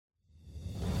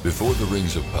Before the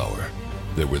Rings of Power,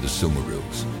 there were the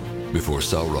Silmarils. Before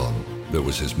Sauron, there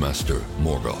was his master,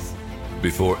 Morgoth.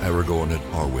 Before Aragorn and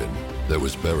Arwen, there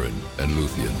was Beren and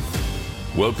Luthien.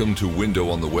 Welcome to Window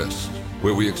on the West,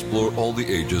 where we explore all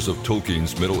the ages of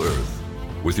Tolkien's Middle-earth,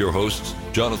 with your hosts,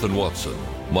 Jonathan Watson,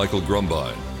 Michael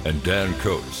Grumbine, and Dan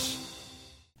Coates.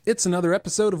 It's another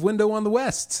episode of Window on the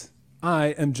West. I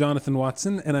am Jonathan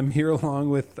Watson, and I'm here along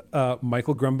with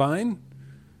Michael Grumbine.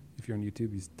 If you're on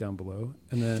YouTube, he's down below.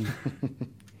 And then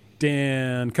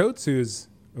Dan Coates, who's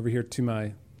over here to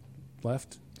my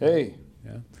left. Hey.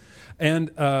 Yeah. And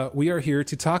we are here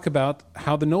to talk about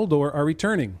how the Noldor are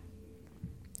returning.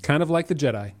 Kind of like the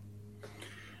Jedi.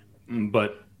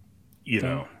 But, you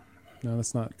know. No,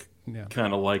 that's not. Yeah.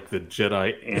 Kind of like the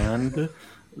Jedi and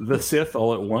the Sith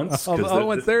all at once. All at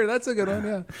once there. That's a good one,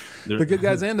 yeah. The good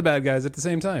guys and the bad guys at the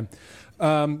same time.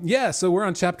 So we're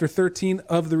on chapter 13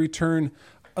 of The Return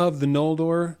of the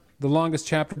Noldor, the longest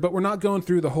chapter, but we're not going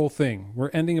through the whole thing. We're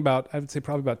ending I would say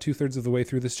probably about 2/3 of the way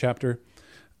through this chapter.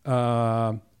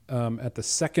 At the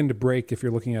second break, if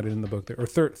you're looking at it in the book, or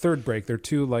third break, there are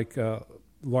two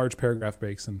large paragraph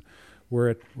breaks, and we're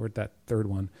at that third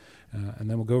one, and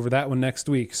then we'll go over that one next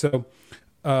week. So,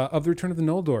 of the Return of the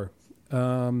Noldor,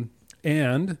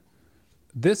 and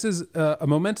this is a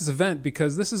momentous event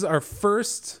because this is our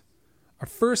first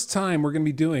time we're going to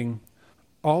be doing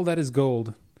All That Is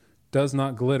Gold Does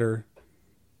Not Glitter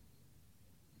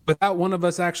without one of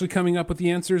us actually coming up with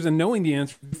the answers and knowing the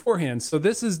answer beforehand. So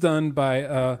this is done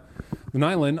by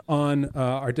Nylan on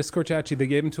our Discord chat. They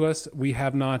gave them to us. We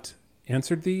have not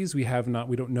answered these. We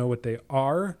don't know what they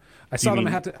are. I saw them.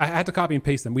 I had to copy and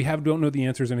paste them. Don't know the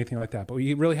answers or anything like that, but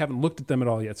we really haven't looked at them at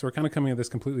all yet. So we're kind of coming at this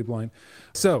completely blind.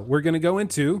 So we're going to go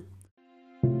into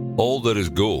All That Is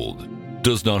Gold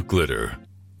Does Not Glitter.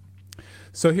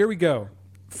 So here we go.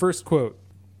 First quote.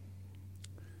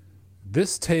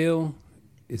 This tale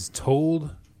is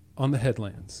told on the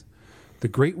headlands. The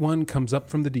Great One comes up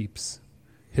from the deeps.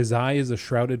 His eye is a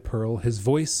shrouded pearl. His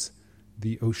voice,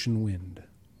 the ocean wind.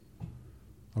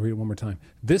 I'll read it one more time.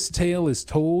 This tale is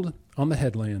told on the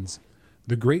headlands.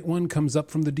 The Great One comes up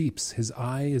from the deeps. His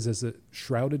eye is as a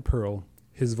shrouded pearl.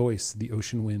 His voice, the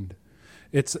ocean wind.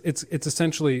 It's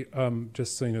essentially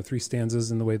just so you know 3 stanzas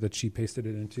in the way that she pasted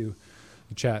it into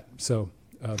the chat. So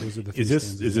those are the 3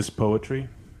 stanzas. Is this poetry?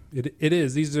 It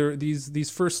is. These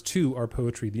first 2 are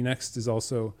poetry. The next is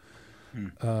also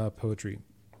poetry.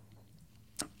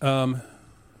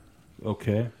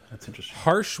 Okay, that's interesting.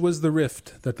 Harsh was the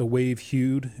rift that the wave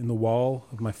hewed in the wall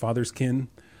of my father's kin.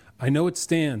 I know it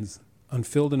stands,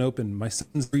 unfilled and open, my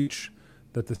son's breach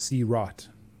that the sea wrought.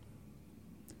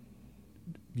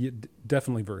 Yeah,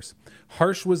 definitely verse.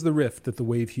 Harsh was the rift that the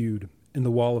wave hewed in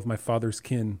the wall of my father's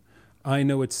kin. I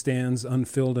know it stands,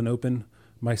 unfilled and open,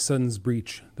 my son's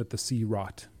breach that the sea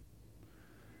wrought.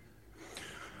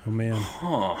 Oh, man.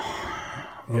 Huh.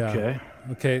 Yeah.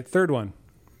 Okay, third one.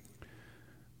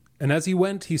 And as he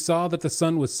went, he saw that the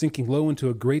sun was sinking low into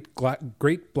a great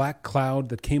black cloud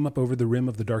that came up over the rim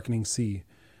of the darkening sea.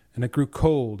 And it grew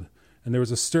cold, and there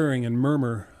was a stirring and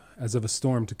murmur as of a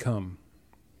storm to come.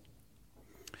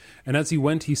 And as he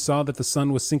went, he saw that the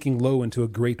sun was sinking low into a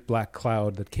great black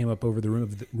cloud that came up over the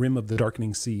rim of the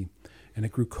darkening sea. And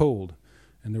it grew cold,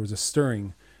 and there was a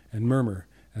stirring and murmur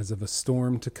as of a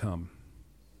storm to come.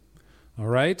 All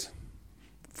right.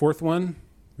 Fourth one.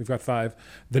 We've got 5.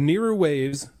 The nearer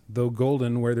waves, though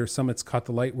golden where their summits caught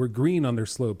the light, were green on their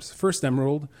slopes, first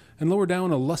emerald, and lower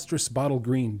down a lustrous bottle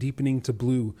green, deepening to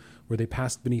blue where they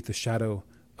passed beneath the shadow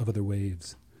of other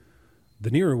waves.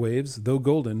 The nearer waves, though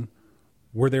golden,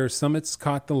 where their summits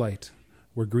caught the light,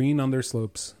 were green on their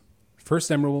slopes,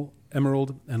 first emerald,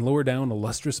 and lower down a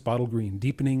lustrous bottle green,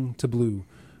 deepening to blue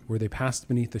where they passed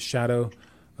beneath the shadow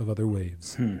of other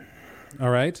waves. All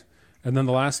right. And then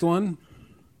the last one.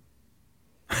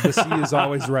 The sea is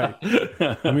always right.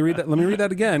 Let me read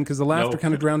that again because the laughter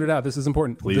kind of drowned it out. This is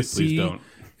important. The sea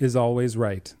is always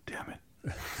right. Damn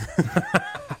it.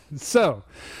 So,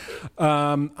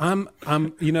 I'm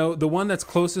the one that's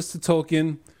closest to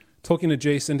Tolkien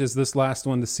adjacent is this last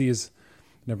one. The sea is,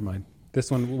 never mind. This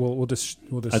one we'll just.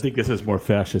 I think this is more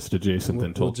fascist adjacent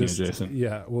than Tolkien adjacent.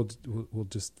 Yeah, we'll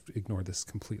just ignore this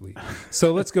completely.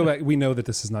 So let's go back. We know that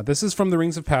this is not. This is from the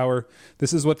Rings of Power.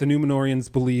 This is what the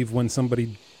Númenóreans believe when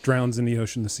somebody drowns in the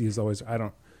ocean. The sea is always.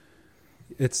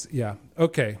 It's yeah.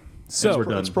 Okay. So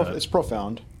it's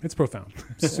profound. It's profound.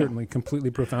 Certainly, completely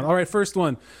profound. All right, first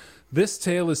one. This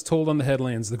tale is told on the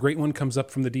headlands. The Great One comes up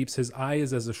from the deeps. His eye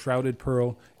is as a shrouded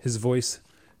pearl. His voice,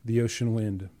 the ocean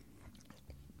wind.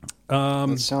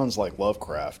 It sounds like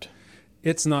Lovecraft.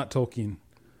 It's not Tolkien.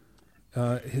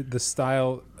 The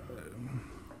style.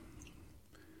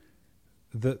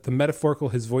 the metaphorical,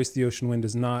 his voice, the ocean wind,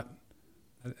 is not.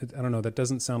 I don't know. That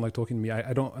doesn't sound like Tolkien to me.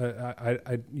 I don't.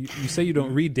 You say you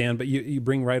don't read, Dan, but you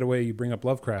bring right away. You bring up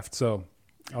Lovecraft. So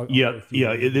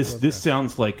this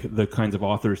sounds like the kinds of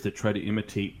authors that try to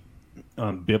imitate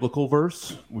biblical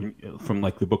verse from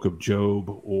like the Book of Job,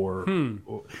 or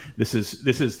there's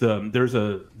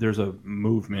a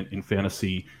movement in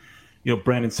fantasy.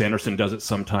 Brandon Sanderson does it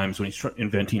sometimes when he's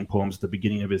inventing poems at the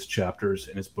beginning of his chapters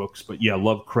in his books. But yeah,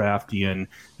 Lovecraftian.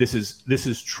 This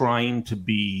is trying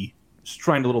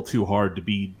a little too hard to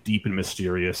be deep and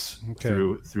mysterious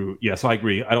through. Yeah, so I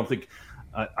agree. I don't think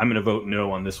I'm going to vote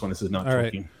no on this one. This is not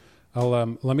Tolkien.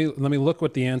 I'll let me look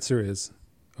what the answer is.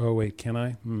 Oh wait, can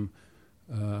I?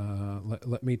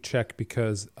 Let me check,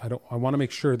 because I want to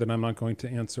make sure that I'm not going to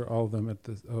answer all of them at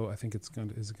the. Oh, I think is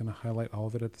it going to highlight all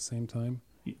of it at the same time?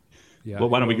 Yeah. Well,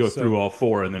 why don't we go through all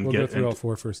four and then go through all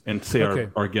four first and say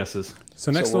our guesses.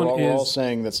 So next one is. We're all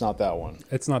saying that's not that one.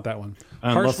 It's not that one.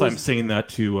 Unless I'm saying that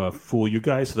to fool you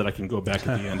guys, so that I can go back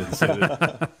at the end and say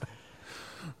that.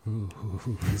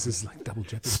 This is like double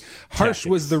jeopardy. Harsh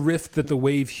was the rift that the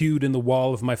wave hewed in the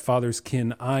wall of my father's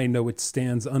kin. I know it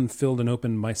stands unfilled and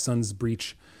open, my son's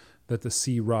breach that the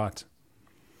sea wrought.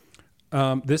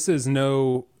 This is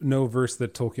no verse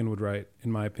that Tolkien would write,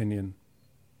 in my opinion.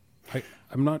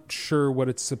 I'm not sure what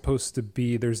it's supposed to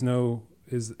be. There's no.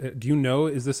 Do you know?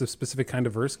 Is this a specific kind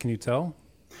of verse? Can you tell?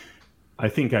 I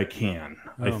think I can.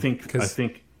 Oh, I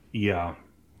think. Yeah.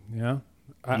 Yeah.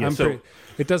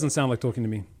 It doesn't sound like Tolkien to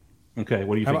me. Okay.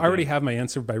 What do you think? I already have my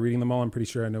answer by reading them all. I'm pretty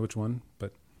sure I know which one.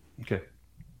 But okay.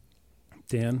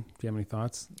 Dan, do you have any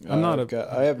thoughts? I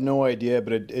have no idea,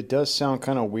 but it does sound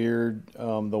kind of weird.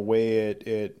 The way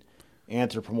it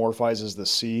anthropomorphizes the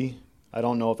sea. I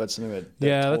don't know if that's something that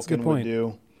Tolkien that's a good point. Would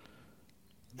do.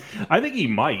 I think he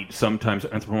might sometimes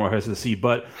anthropomorphize the sea,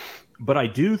 but I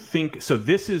do think so.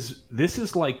 This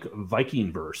is like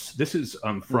Viking verse. This is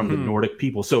from the Nordic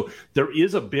people. So there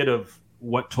is a bit of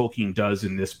what Tolkien does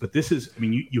in this, but this is. I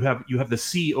mean, you have the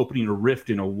sea opening a rift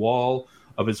in a wall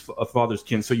of his father's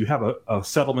kin. So you have a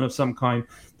settlement of some kind.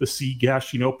 The sea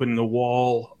gashing open the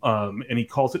wall, and he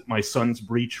calls it my son's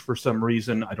breach for some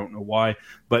reason. I don't know why,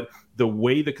 but the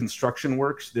way the construction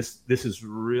works, this is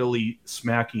really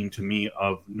smacking to me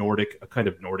of a kind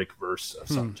of Nordic verse of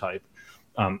some type.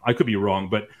 I could be wrong,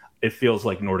 but it feels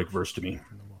like Nordic verse to me.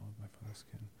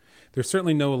 There's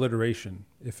certainly no alliteration.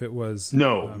 If it was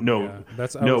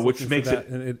which makes it.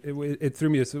 And it threw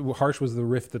me. Harsh was the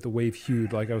rift that the wave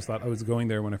hewed. Like I was going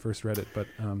there when I first read it, but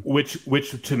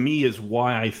which to me is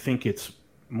why I think it's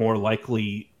more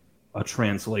likely a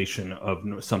translation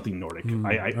of something Nordic.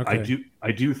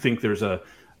 I do think there's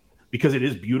because it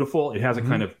is beautiful. It has a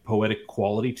kind of poetic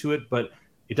quality to it, but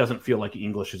it doesn't feel like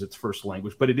English is its first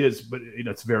language. But it is. But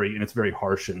it's very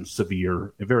harsh and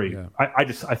severe. I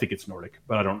think it's Nordic,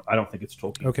 but I don't think it's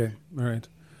Tolkien. Okay, all right.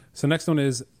 So next one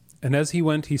is, and as he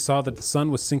went, he saw that the sun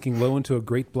was sinking low into a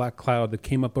great black cloud that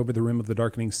came up over the rim of the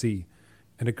darkening sea,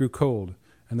 and it grew cold,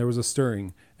 and there was a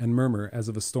stirring and murmur as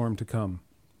of a storm to come.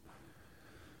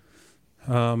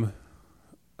 I'm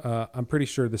pretty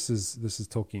sure this is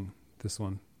Tolkien, this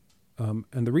one.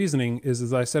 And the reasoning is,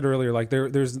 as I said earlier, like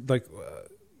there's like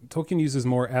Tolkien uses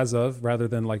more as of rather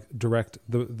than like direct.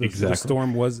 The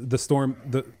storm was the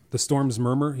storm's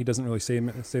murmur. He doesn't really say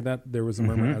that there was a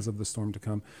murmur as of the storm to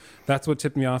come. That's what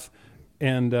tipped me off,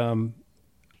 and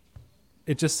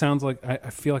it just sounds like I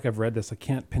feel like I've read this. I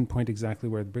can't pinpoint exactly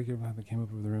where the breaker that came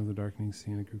up over the rim of the darkening sea,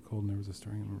 and it grew cold, and there was a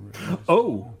stirring.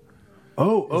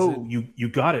 You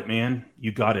got it, man.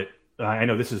 You got it. I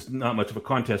know this is not much of a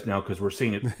contest now because we're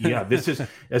seeing it. Yeah, this is,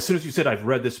 as soon as you said I've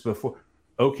read this before,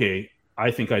 okay, I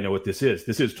think I know what this is.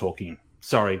 This is Tolkien.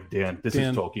 Sorry, Dan. This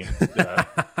is Tolkien.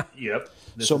 Yep.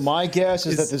 My guess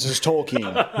is that this is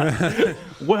Tolkien.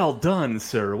 Well done,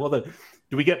 sir. Well done.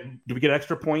 Do we get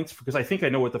extra points? Because I think I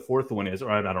know what the fourth one is.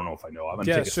 Or I don't know if I know.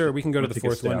 We can go to the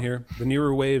fourth one here. The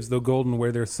nearer waves, though golden,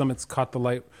 where their summits caught the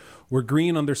light, were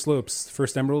green on their slopes.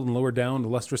 First emerald and lower down, the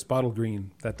lustrous bottle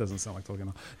green. That doesn't sound like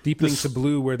Tolkien. Deepening to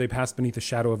blue, where they passed beneath the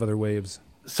shadow of other waves.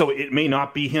 So it may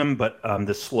not be him, but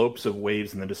the slopes of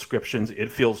waves and the descriptions,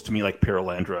 it feels to me like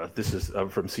Paralandra. This is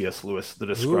from C.S. Lewis, the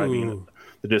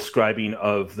describing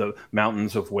of the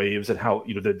mountains of waves and how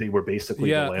they were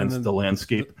basically the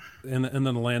landscape, and then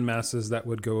the land masses that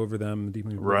would go over them.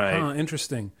 Right,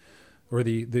 interesting. Or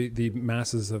the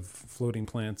masses of floating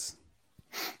plants.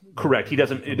 Correct. It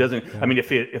doesn't. Yeah. I mean, if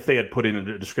they had put in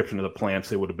a description of the plants,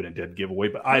 they would have been a dead giveaway.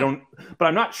 But I don't. But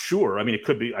I'm not sure. I mean, it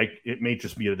could be. It may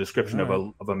just be a description of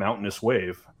a mountainous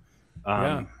wave.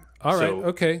 All right.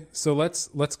 Okay. So let's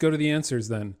go to the answers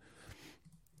then.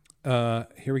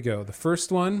 Here we go. The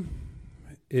first one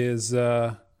is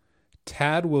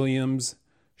Tad Williams'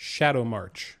 Shadow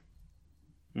March.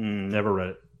 Never read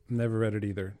it. Never read it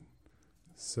either.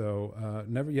 So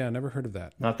never heard of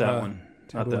that. Not that one.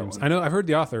 Not that one. I know I've heard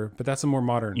the author, but that's a more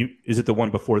modern. Is it the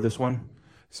one before this one?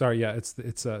 Sorry, yeah, it's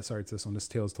this one. This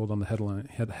tale is told on the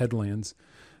headlands.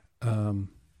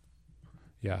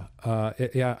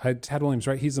 Tad Williams,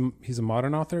 right? He's a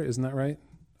modern author, isn't that right?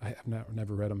 I have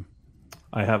never read him.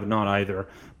 I have not either,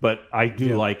 but I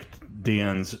do like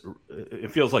Dan's.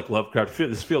 It feels like Lovecraft.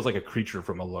 This feels like a creature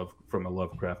from a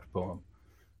Lovecraft poem.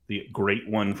 The great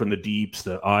one from the deeps.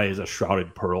 The eye is a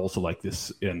shrouded pearl, so like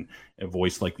this, and a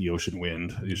voice like the ocean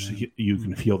wind. You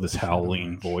can feel this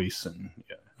howling voice, and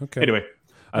Okay. Anyway,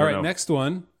 all right. Next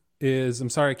one is. I'm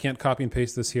sorry, I can't copy and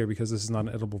paste this here because this is not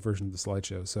an editable version of the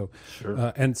slideshow. So,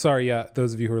 sure. And sorry,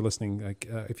 those of you who are listening,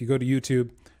 if you go to YouTube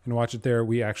and watch it there,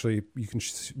 you can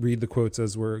read the quotes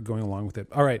as we're going along with it.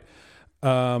 All right.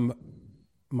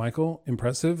 Michael,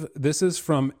 impressive. This is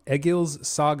from Egil's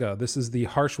Saga. This is the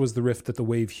harsh was the rift that the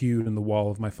wave hewed in the wall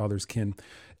of my father's kin.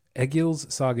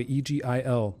 Egil's Saga,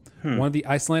 Egil. One of the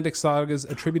Icelandic sagas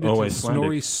attributed to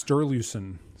Snorri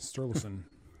Sturluson.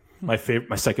 My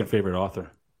second favorite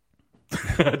author.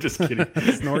 Just kidding.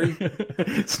 Snorri.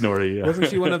 Yeah. Wasn't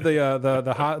she one of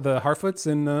the Harfoots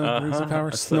in Rings of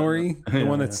Power? Snorri, the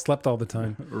one that slept all the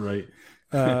time. Right.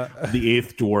 The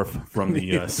eighth dwarf from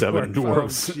the seven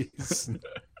dwarfs.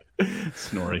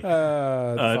 Snorri.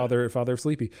 Father of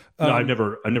Sleepy. No, I've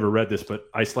never read this, but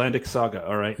Icelandic Saga.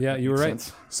 All right. Yeah, you were right.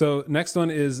 Sense. So next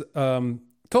one is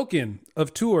Tolkien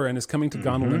of Tour and is coming to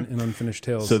Gondolin in Unfinished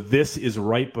Tales. So this is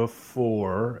right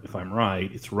before, if I'm right,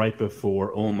 it's right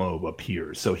before Ulmo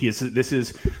appears. So this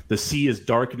is the sea is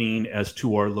darkening as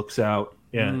Tuor looks out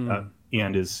and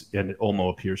Ulmo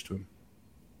appears to him.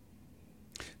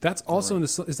 That's also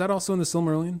is that also in the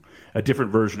Silmarillion? A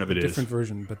different version of it is. Different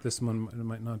version, but this one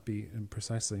might not be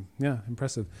precisely. Yeah,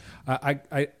 impressive.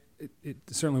 It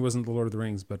certainly wasn't the Lord of the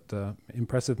Rings, but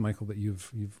impressive, Michael, that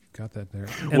you've got that there.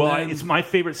 And it's my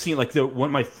favorite scene. Like one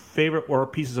of my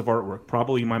favorite pieces of artwork,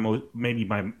 probably maybe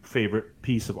my favorite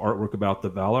piece of artwork about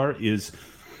the Valar is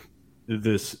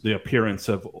the appearance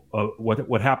of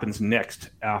what happens next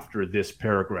after this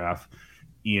paragraph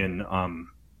in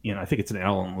I think it's an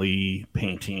Alan Lee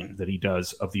painting that he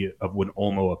does of when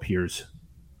Ulmo appears.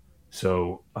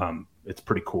 So it's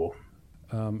pretty cool.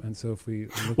 And so if we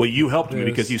you helped me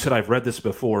because you said I've read this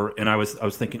before, and I was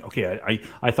thinking, okay,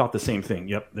 I thought the same thing.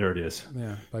 Yep, there it is.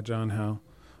 Yeah, by John Howe,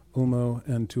 Ulmo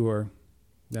and Tuor.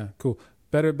 Yeah, cool.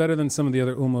 Better than some of the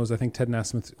other Ulmos. I think Ted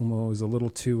Nasmith's Ulmo is a little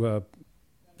too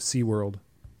SeaWorld,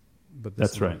 but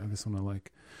that's right. This one I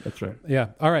like. That's right. Yeah.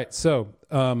 All right. So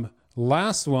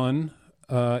last one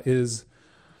is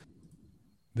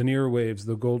the nearer waves,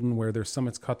 the golden where their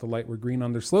summits caught the light were green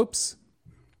on their slopes.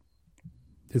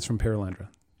 It's from Paralandra.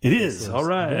 It is. All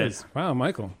right. It is. Wow,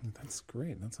 Michael. That's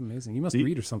great. That's amazing. You must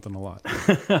read or something a lot.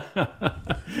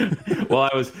 Well,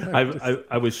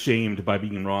 I was shamed by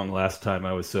being wrong last time.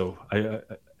 I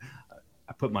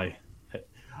put my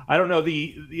I don't know.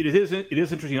 It is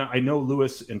interesting. I know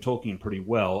Lewis and Tolkien pretty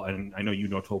well, and I know you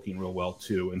know Tolkien real well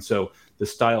too. And so the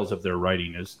styles of their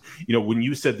writing is, when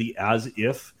you said the as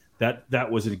if,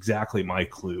 that was exactly my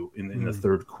clue in the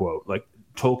third quote. Like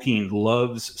Tolkien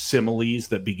loves similes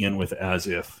that begin with as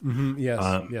if. Mm-hmm.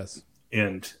 Yes. Yes.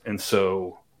 And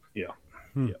so yeah.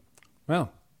 Yeah. Wow.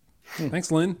 Thanks,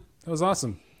 Lynn. That was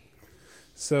awesome.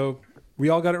 So we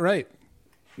all got it right.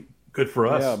 Good for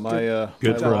us.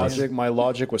 Yeah, my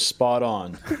logic was spot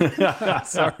on.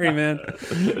 Sorry, man.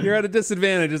 You're at a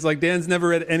disadvantage. It's like Dan's never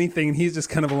read anything, and he's just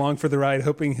kind of along for the ride,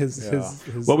 hoping his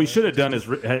what we should have done is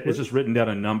just written down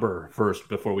a number first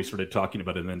before we started talking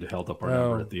about it, and then held up our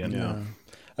number at the end. Yeah.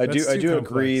 I do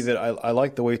agree that I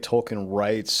like the way Tolkien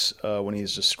writes when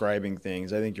he's describing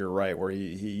things. I think you're right, where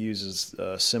he uses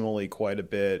simile quite a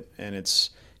bit, and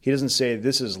he doesn't say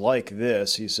this is like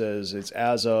this. He says it's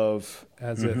as of.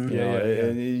 As if,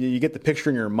 You get the picture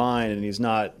in your mind, and he's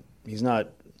not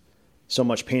so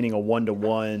much painting a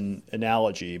one-to-one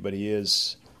analogy, but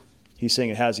he's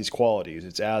saying it has these qualities.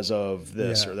 It's as of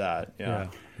this or that. Yeah.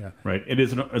 Right.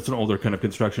 It's an older kind of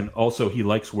construction. Also, he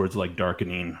likes words like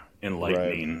darkening and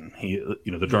lightning. Right.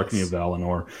 The darkening of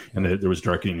Valinor, and there was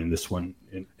darkening in this one.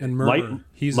 And murmur.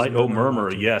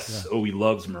 Murmur. Yes. Yeah. Oh, he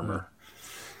loves murmur.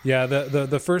 Yeah,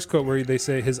 the first quote where they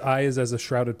say his eye is as a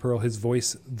shrouded pearl, his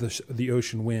voice the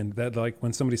ocean wind. That, like,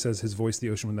 when somebody says his voice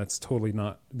the ocean wind, that's totally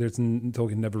not.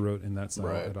 Tolkien never wrote in that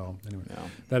style at all. Anyway,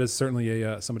 that is certainly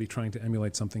somebody trying to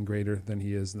emulate something greater than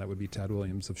he is, and that would be Tad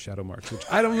Williams of Shadowmarks. Which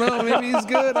I don't know. Maybe he's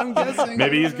good. I'm guessing.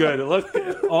 Maybe he's good. Look,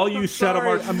 all you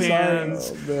Shadowmarks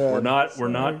fans, we're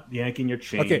not yanking your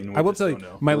chain. Okay, I will tell you,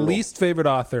 my least favorite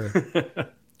author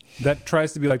that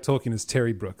tries to be like Tolkien is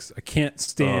Terry Brooks. I can't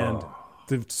stand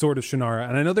the Sword of Shannara,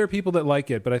 and I know there are people that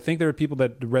like it, but I think there are people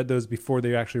that read those before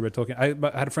they actually read Tolkien. I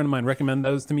had a friend of mine recommend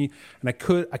those to me, and I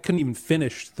couldn't even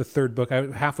finish the third book.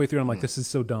 Halfway through, I'm like, this is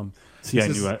so dumb. See, I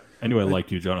knew I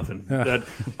liked you, Jonathan.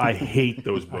 I hate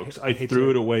those books. I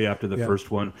threw it away after the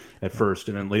first one at first,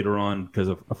 and then later on, because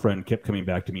a friend kept coming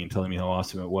back to me and telling me how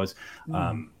awesome it was,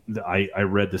 I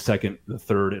read the second, the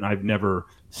third, and I've never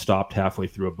stopped halfway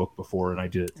through a book before, and I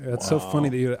did. That's so funny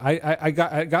that you. I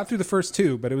got through the first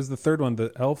two, but it was the third one,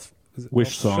 the Elf.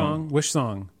 Wish Song. Was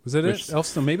it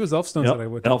Elfstone? Maybe it was Elfstones that I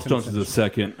would. Elfstones is the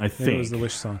second, I think. It was the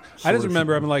Wish Song. I just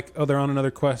remember, I'm like, they're on another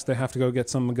quest. They have to go get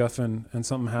some MacGuffin, and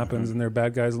something happens, and they're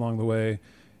bad guys along the way.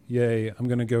 Yay! I'm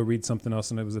going to go read something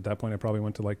else. And it was at that point I probably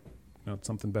went to, like,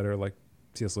 something better, like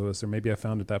C.S. Lewis, or maybe I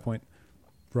found at that point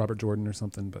Robert Jordan or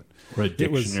something. But or a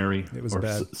dictionary, it was or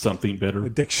bad. Something better. A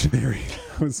dictionary.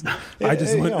 I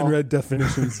just went and read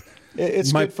definitions.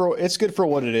 It's good for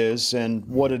what it is, and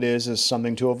what it is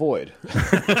something to avoid.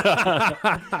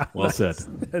 Well said.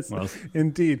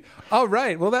 Indeed. All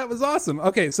right. Well, that was awesome.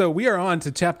 Okay, so we are on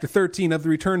to chapter 13 of The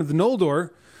Return of the Noldor,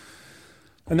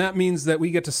 and that means that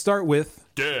we get to start with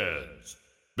Dad's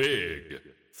Big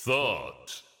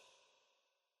Thought.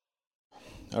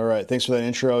 All right. Thanks for that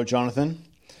intro, Jonathan.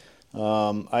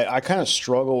 I kind of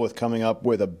struggle with coming up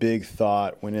with a big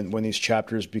thought when these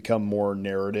chapters become more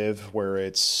narrative, where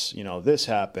it's, this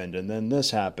happened and then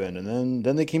this happened and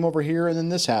then they came over here and then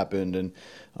this happened. And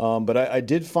but I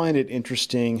did find it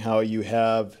interesting how you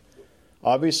have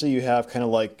kind of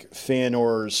like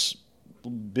Feanor's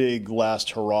big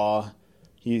last hurrah.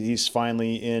 He's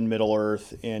finally in Middle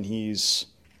Earth, and he's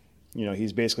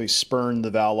basically spurned the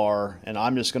Valar, and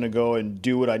I'm just going to go and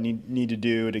do what I need to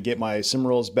do to get my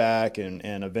Silmarils back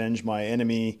and avenge my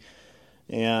enemy.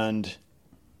 And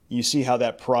you see how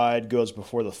that pride goes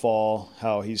before the fall,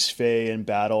 how he's fey in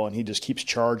battle, and he just keeps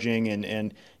charging,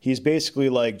 and he's basically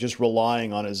like just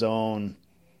relying on his own.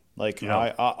 Like,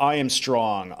 I am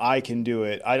strong. I can do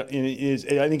it. I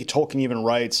think Tolkien even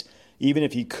writes, even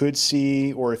if he could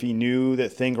see, or if he knew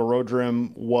that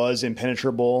Thingol was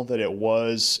impenetrable, that it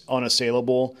was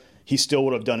unassailable, he still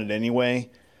would have done it anyway.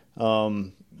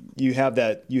 You have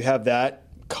that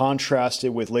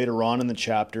contrasted with later on in the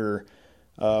chapter,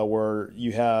 where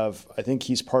you have, I think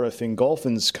he's part of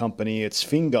Fingolfin's company. It's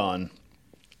Fingon.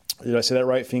 Did I say that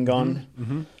right? Fingon?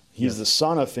 Mm-hmm. He's the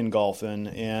son of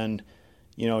Fingolfin, and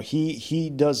he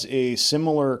does a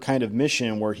similar kind of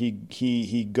mission where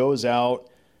he goes out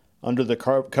under the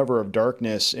cover of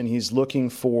darkness, and he's looking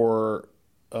for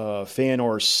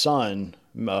Feanor's son,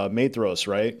 Maethros,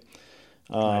 right?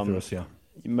 Maethros, yeah.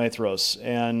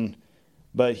 Maethros,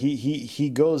 but he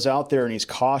goes out there and he's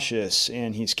cautious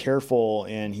and he's careful,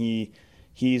 and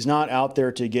he's not out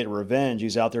there to get revenge.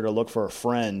 He's out there to look for a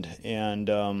friend,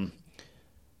 and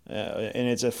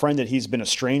it's a friend that he's been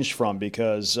estranged from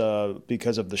because of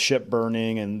the ship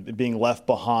burning and being left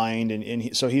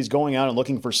behind, so he's going out and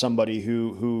looking for somebody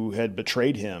who had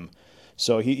betrayed him.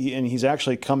 So he's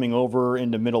actually coming over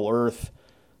into Middle Earth.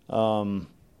 I'm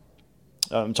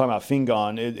talking about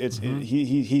Fingon.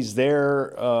 He's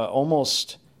there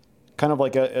almost kind of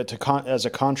like as a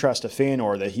contrast to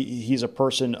Feanor, that he's a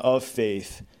person of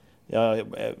faith.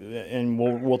 And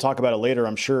we'll talk about it later,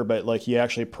 I'm sure, but like he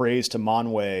actually prays to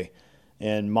Manwë,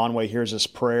 and Manwë hears his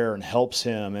prayer and helps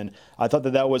him. And I thought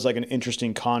that was like an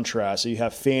interesting contrast. So you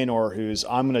have Feanor, who's,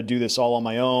 I'm going to do this all on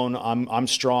my own. I'm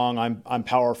strong. I'm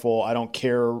powerful. I don't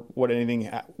care what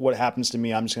happens to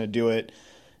me. I'm just going to do it.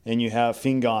 And you have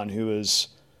Fingon, who is,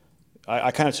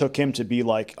 I kind of took him to be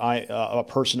like a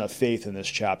person of faith in this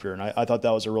chapter, and I thought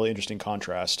that was a really interesting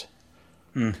contrast.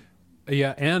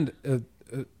 Yeah, and the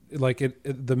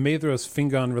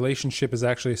Maethros-Fingon relationship is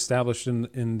actually established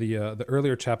in the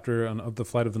earlier chapter of the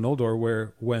Flight of the Noldor,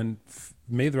 where when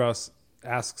Maethros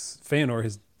asks Feanor,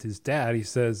 his dad, he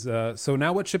says, "So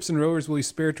now what ships and rowers will you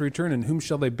spare to return, and whom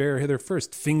shall they bear hither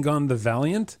first? Fingon the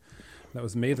Valiant?" That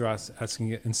was Maethros asking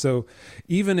it, and so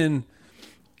even in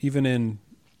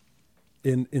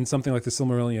something like the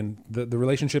Silmarillion, the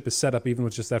relationship is set up even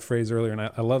with just that phrase earlier, and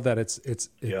I love that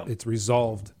it's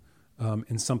resolved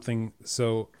in something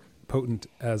so potent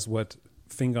as what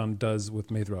Fingon does with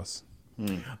Maethros.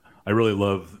 I really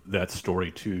love that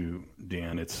story too,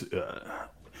 Dan.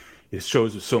 It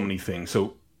shows us so many things.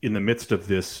 So in the midst of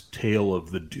this tale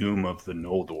of the doom of the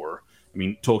Noldor, I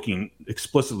mean, Tolkien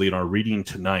explicitly in our reading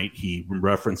tonight, he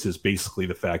references basically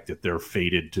the fact that they're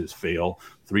fated to fail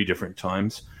 3 different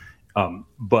times.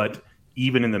 But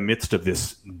even in the midst of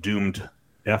this doomed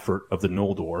effort of the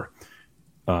Noldor,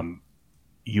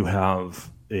 you have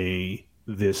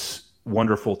this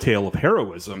wonderful tale of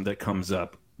heroism that comes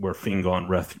up where Fingon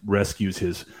rescues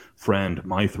his friend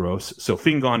Maithros. So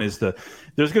Fingon is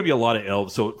there's going to be a lot of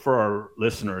elves. So for our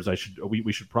listeners,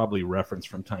 we should probably reference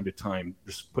from time to time,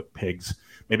 just put pigs.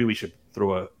 Maybe we should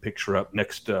throw a picture up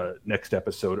next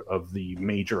episode of the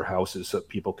major houses so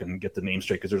people can get the name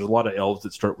straight, because there's a lot of elves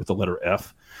that start with the letter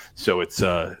F. So it's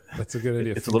that's a good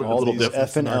idea. It's a little different.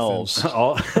 F and elves.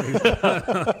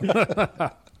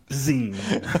 Zing.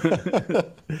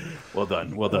 Well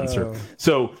done, sir.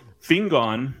 So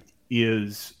Fingon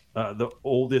is the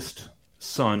oldest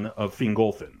son of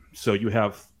Fingolfin. So you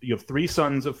have 3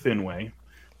 sons of Finwë,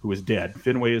 who is dead.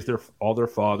 Finwë is their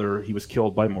father. He was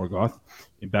killed by Morgoth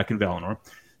back in Valinor.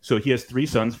 So he has 3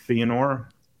 sons: Feanor,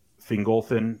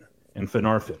 Fingolfin, and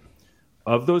Finarfin.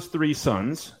 Of those 3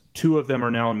 sons, 2 of them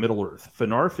are now in Middle-earth.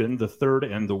 Finarfin, the third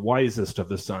and the wisest of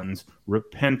the sons,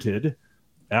 repented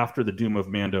after the doom of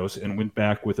Mandos and went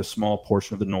back with a small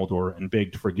portion of the Noldor and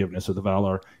begged forgiveness of the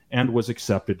Valar and was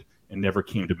accepted and never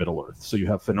came to Middle-earth. So you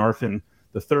have Finarfin,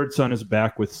 the third son, is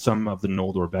back with some of the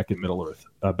Noldor back in Middle-earth,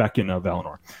 back in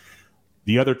Valinor.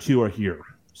 The other 2 are here.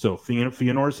 So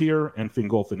Feanor's here and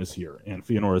Fingolfin is here. And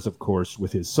Feanor is, of course,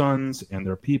 with his sons and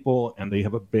their people, and they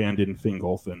have abandoned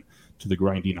Fingolfin to the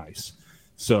grinding ice.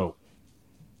 So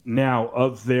now,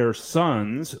 of their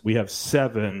sons, we have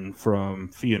 7 from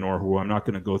Feanor, who I'm not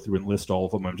going to go through and list all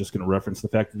of them. I'm just going to reference the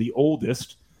fact that the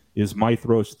oldest is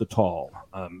Maithros the Tall.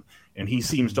 And he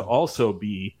seems to also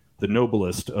be the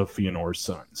noblest of Feanor's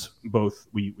sons. Both,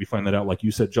 we find that out, like you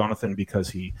said, Jonathan, because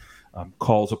he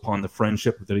calls upon the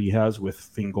friendship that he has with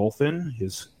Fingolfin,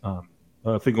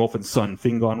 Fingolfin's son,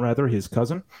 Fingon, his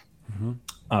cousin.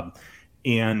 Mm-hmm.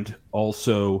 And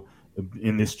also,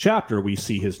 in this chapter, we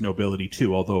see his nobility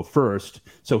too, although first,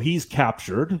 so he's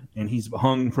captured and he's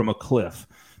hung from a cliff,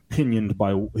 pinioned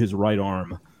by his right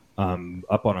arm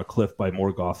up on a cliff by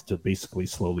Morgoth to basically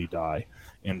slowly die.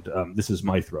 And this is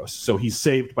Maithros. So he's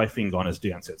saved by Fingon, as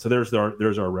Dan said. So there's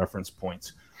our reference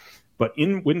points. But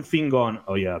when Fingon,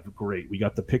 oh yeah, great. We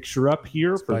got the picture up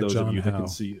here for those of you that can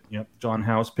see. Yep, John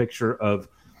Howe's picture of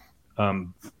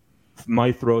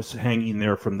Maithros hanging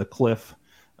there from the cliff.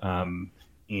 And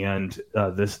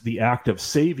the act of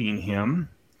saving him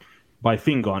by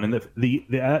Fingon, and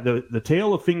the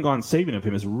tale of Fingon saving of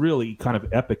him is really kind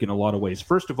of epic in a lot of ways.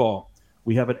 First of all,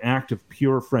 we have an act of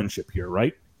pure friendship here,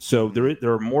 right? So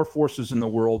there are more forces in the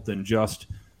world than just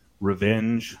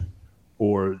revenge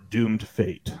or doomed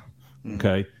fate.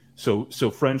 Okay, so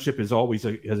friendship has always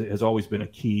been a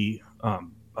key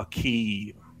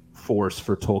force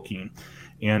for Tolkien,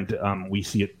 and we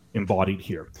see it embodied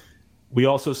here. We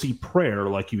also see prayer,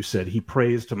 like you said. He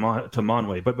prays to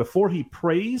Manwë, but before he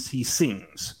prays, he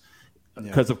sings.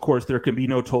 Because, of course, there can be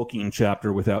no Tolkien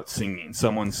chapter without singing.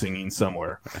 Someone's singing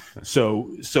somewhere.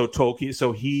 So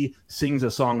he sings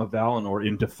a song of Valinor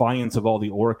in defiance of all the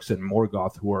orcs and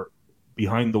Morgoth who are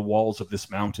behind the walls of this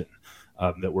mountain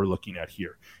that we're looking at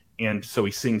here. And so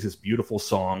he sings this beautiful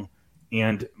song,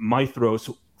 and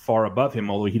Maithros, far above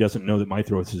him, although he doesn't know that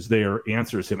Maithros is there,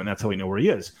 answers him, and that's how we know where he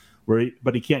is.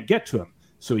 But he can't get to him.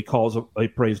 So he prays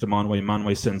to Manwë.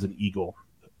 Manwë sends an eagle,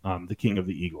 the king of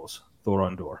the eagles,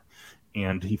 Thorondor.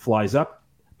 And he flies up.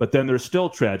 But then there's still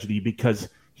tragedy because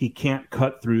he can't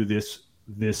cut through this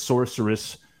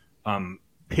sorceress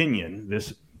pinion,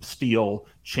 this steel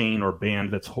chain or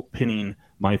band that's pinning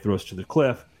Maithros to the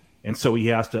cliff. And so he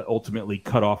has to ultimately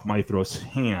cut off Maithros'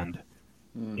 hand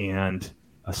and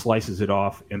slices it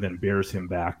off and then bears him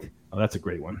back. Oh, that's a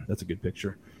great one. That's a good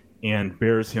picture. And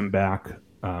bears him back,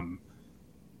 and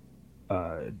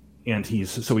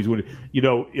he's wounded.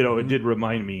 It did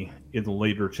remind me in the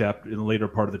later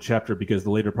part of the chapter, because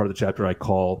the later part of the chapter I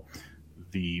call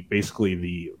the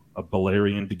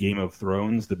Balerian Game of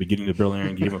Thrones, the beginning of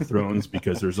Balerian Game of Thrones,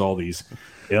 because there's all these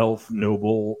elf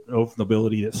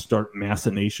nobility that start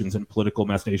machinations and political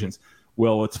machinations.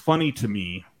 Well, it's funny to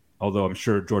me, although I'm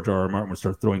sure George R.R. Martin would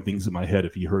start throwing things in my head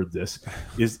if he heard this,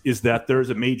 is that there's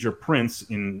a major prince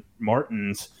in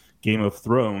Martin's Game of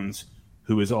Thrones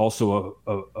who is also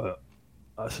a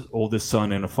oldest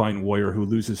son and a fine warrior who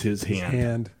loses his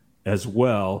hand as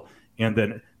well. And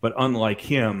then, but unlike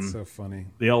him, so funny.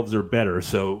 The elves are better.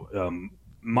 So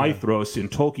Mithros in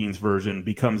Tolkien's version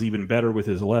becomes even better with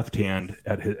his left hand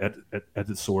at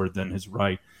his sword than his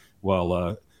right,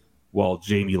 while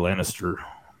Jaime Lannister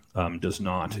does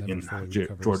not in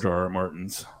George R.R.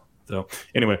 Martin's. So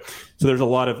anyway, so there's a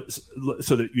lot of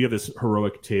so that you have this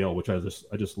heroic tale, which I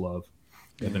just love,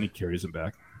 and then he carries him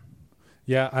back.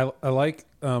 Yeah, I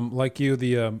like you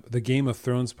the Game of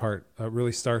Thrones part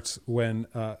really starts when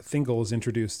Thingol is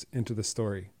introduced into the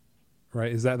story,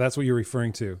 right? That's what you're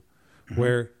referring to,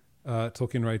 where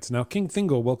Tolkien writes, "Now King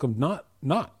Thingol welcomed not.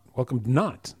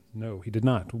 No, he did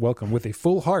not welcome with a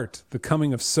full heart the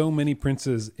coming of so many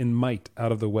princes in might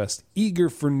out of the west, eager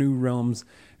for new realms,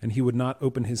 and he would not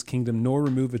open his kingdom nor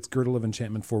remove its girdle of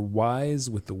enchantment. For wise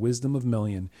with the wisdom of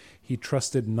Melian, he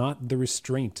trusted not the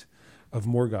restraint of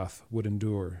Morgoth would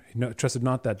endure. Trusted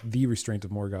not that the restraint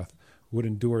of Morgoth would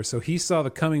endure." So he saw the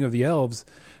coming of the elves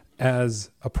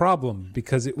as a problem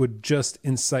because it would just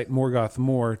incite Morgoth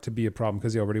more to be a problem,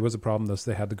 because he already was a problem. Thus,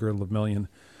 they had the girdle of Melian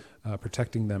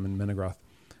protecting them in Menegroth.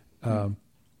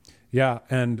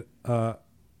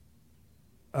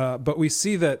 But we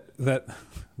see that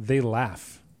they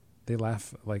laugh. They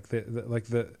laugh like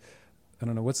the I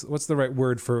don't know what's the right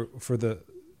word for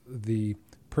the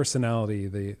personality,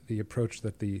 the approach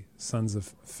that the sons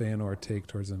of Feanor take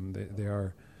towards them. They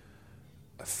are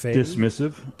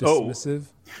dismissive.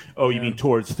 Oh, you mean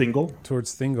towards Thingol?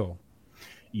 Towards Thingol.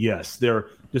 Yes, they're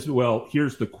just, well,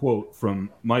 here's the quote from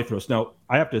Mithros. Now,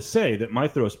 I have to say that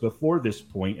Mithros, before this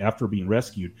point, after being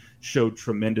rescued, showed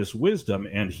tremendous wisdom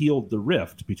and healed the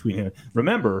rift between him.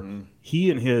 Remember,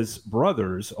 he and his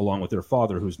brothers, along with their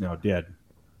father, who's now dead,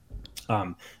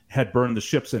 had burned the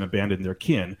ships and abandoned their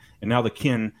kin. And now the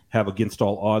kin have, against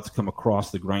all odds, come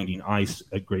across the grinding ice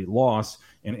at great loss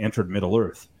and entered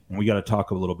Middle-earth. And we got to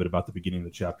talk a little bit about the beginning of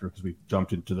the chapter because we've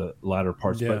jumped into the latter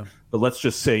parts. Yeah. But let's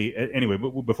just say, anyway,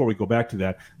 before we go back to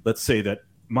that, let's say that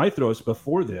Mithros,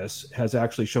 before this, has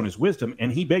actually shown his wisdom,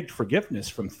 and he begged forgiveness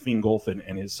from Fingolfin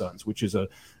and his sons, which is an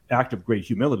act of great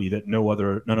humility that none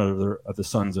other of the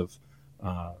sons of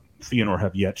Feanor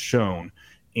have yet shown.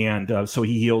 And so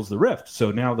he heals the rift.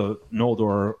 So now the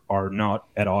Noldor are not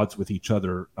at odds with each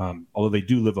other, although they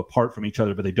do live apart from each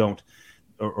other, but they don't.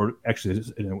 Or actually,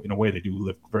 in a way, they do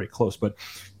live very close. But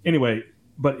anyway,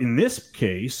 but in this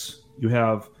case, you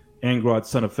have Angrod,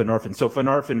 son of Finarfin. So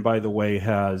Finarfin, by the way,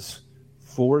 has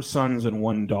 4 sons and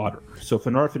 1 daughter. So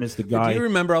Finarfin is the guy. Do you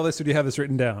remember all this, or do you have this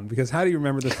written down? Because how do you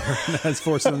remember this person that has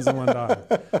 4 sons and 1 daughter?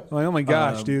 I'm like, oh my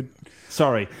gosh, dude.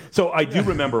 Sorry. So I do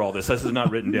remember all this. This is not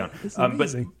written down.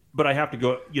 But I have to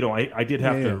go. I did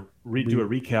have to do a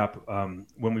recap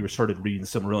when we started reading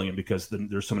Silmarillion, because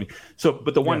there's so many. So,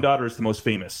 but the one daughter is the most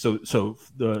famous. So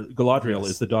the Galadriel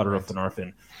is the daughter of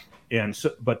Finarfin, and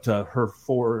so, but her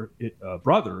 4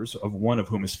 brothers, of one of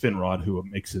whom is Finrod, who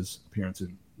makes his appearance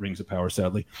in Rings of Power,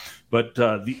 sadly. But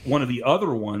one of the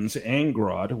other ones,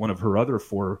 Angrod, one of her other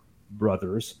 4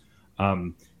 brothers,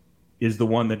 is the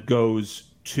one that goes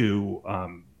to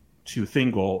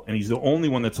Thingol, and he's the only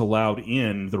one that's allowed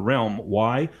in the realm.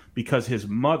 Why? Because his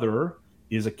mother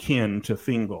is akin to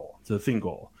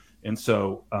Thingol, and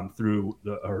so through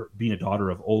her being a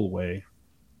daughter of Olwe,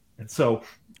 and so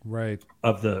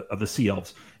of the sea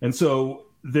elves, and so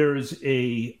there's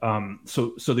a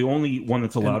so the only one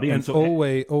that's allowed in. And so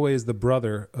Olwe is the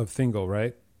brother of Thingol,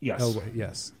 right? Yes. Olwe,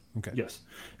 yes. Okay. Yes,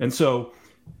 and so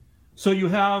you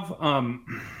have.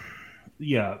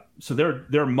 So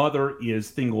their mother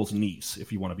is Thingol's niece,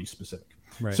 if you want to be specific.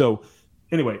 Right. So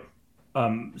anyway,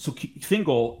 so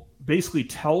Thingol basically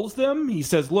tells them, he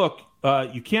says, "Look,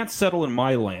 you can't settle in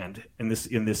my land in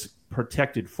this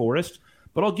protected forest,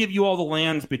 but I'll give you all the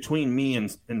lands between me and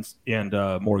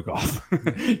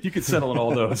Morgoth. You can settle in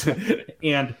all those."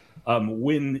 And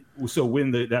when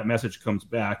that message comes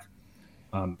back,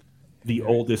 the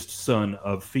oldest son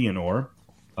of Feanor,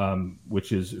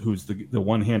 who's the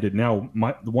one-handed now,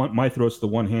 Mithros the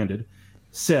one-handed,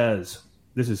 says,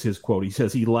 this is his quote, he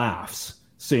says, he laughs,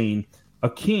 saying, "A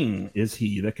king is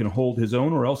he that can hold his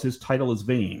own, or else his title is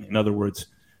vain." In other words,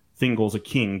 Thingol's a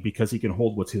king because he can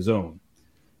hold what's his own.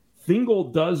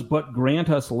 "Thingol does but grant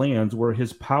us lands where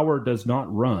his power does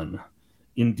not run.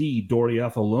 Indeed,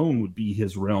 Doriath alone would be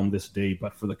his realm this day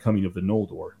but for the coming of the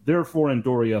Noldor. Therefore in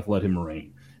Doriath let him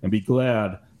reign, and be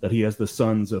glad that he has the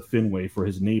sons of Finwë for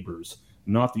his neighbors,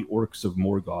 not the orcs of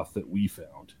Morgoth that we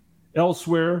found.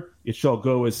 Elsewhere it shall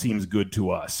go as seems good to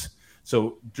us."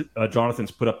 So Jonathan's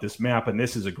put up this map, and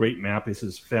this is a great map. This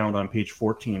is found on page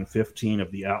 14 and 15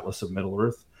 of the Atlas of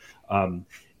Middle-earth.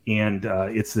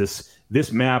 It's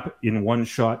this map in one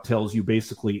shot tells you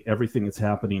basically everything that's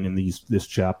happening in this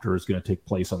chapter is going to take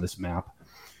place on this map.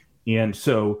 And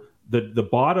so the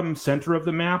bottom center of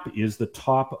the map is the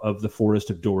top of the forest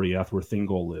of Doriath, where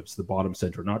Thingol lives. The bottom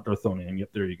center, not Darthonian. Yep,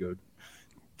 there you go,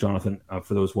 Jonathan.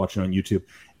 For those watching on YouTube,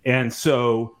 and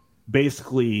so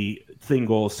basically,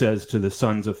 Thingol says to the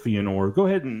sons of Feanor, "Go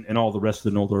ahead and all the rest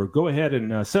of the Noldor, go ahead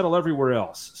and settle everywhere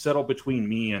else. Settle between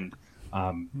me and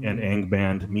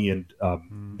Angband, me and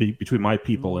between my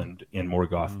people and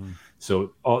Morgoth."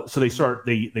 So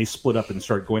they split up and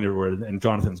start going everywhere, and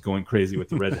Jonathan's going crazy with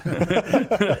the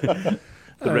red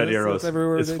red arrows.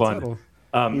 It's fun. Settle.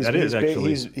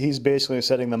 Actually. He's basically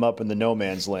setting them up in the no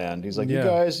man's land. He's like,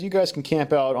 you guys can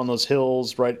camp out on those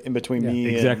hills right in between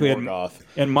me and Morgoth.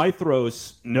 And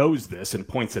Mithros knows this and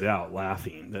points it out,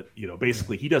 laughing that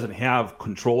basically he doesn't have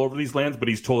control over these lands, but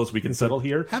he's told us we can settle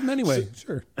here. Have them anyway,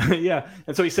 sure. Yeah,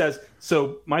 and so he says.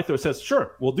 So Mithros says,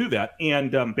 "Sure, we'll do that."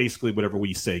 And basically, whatever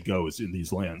we say goes in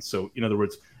these lands. So in other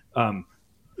words,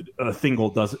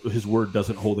 Thingol his word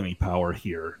doesn't hold any power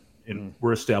here. And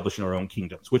we're establishing our own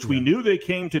kingdoms, which we knew they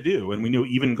came to do, and we knew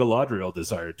even Galadriel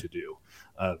desired to do.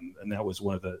 And that was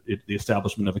one of the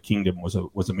establishment of a kingdom was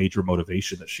a major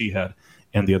motivation that she had,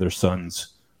 and the other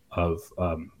sons of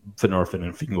Finarfin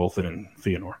and Fingolfin and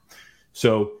Feanor.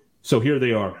 So here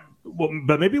they are. Well,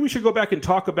 but maybe we should go back and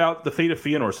talk about the fate of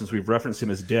Feanor, since we've referenced him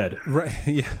as dead. Right?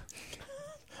 Yeah.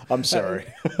 I'm sorry.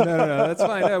 No, that's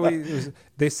fine. No,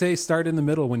 they say start in the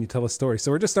middle when you tell a story,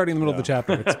 so we're just starting in the middle of the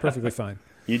chapter. It's perfectly fine.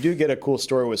 You do get a cool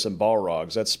story with some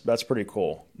Balrogs. That's pretty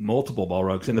cool. Multiple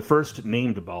Balrogs, and the first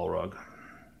named Balrog.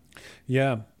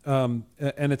 Yeah, and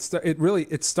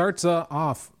it starts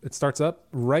off. It starts up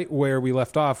right where we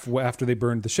left off after they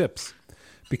burned the ships,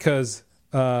 because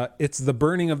it's the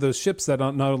burning of those ships that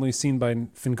are not only seen by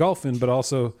Fingolfin but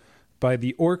also by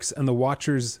the orcs and the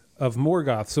Watchers of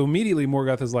Morgoth. So immediately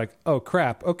Morgoth is like, "Oh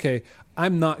crap! Okay,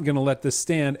 I'm not going to let this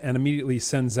stand," and immediately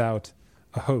sends out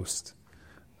a host.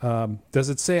 Does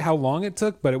it say how long it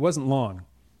took? But it wasn't long.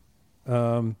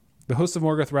 The host of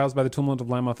Morgoth, roused by the tumult of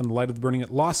Lamoth and the light of the burning at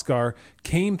Losgar,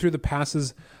 came through the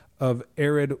passes of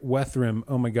Arid Wethrim.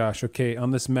 Oh my gosh. Okay, on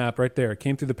this map right there. It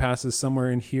came through the passes somewhere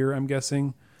in here, I'm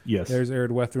guessing. Yes. There's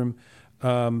Arid Wethrim.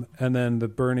 And then the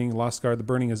burning, Losgar, the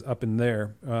burning is up in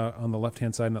there on the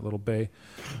left-hand side in that little bay.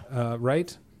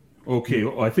 Right? Okay,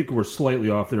 well, I think we're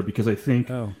slightly off there because I think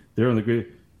they're in the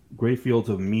Grey Fields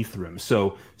of Mithrim.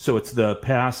 So it's the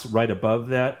pass right above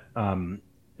that,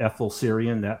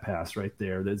 Ethel-Sirian, that pass right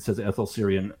there. That says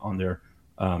Ethel-Sirian on there,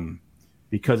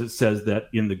 because it says that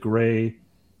in the Grey...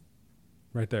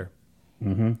 Right there.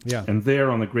 Mm-hmm. Yeah. And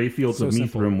there on the Grey Fields of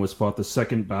Mithrim simple. was fought the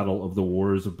second battle of the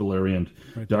Wars of Beleriand.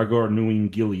 Right. Dagor Nuin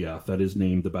Gileath, that is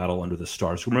named the Battle Under the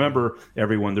Stars. Remember,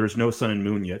 everyone, there's no sun and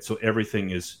moon yet, so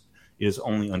everything is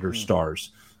only under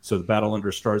stars. So the Battle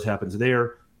Under Stars happens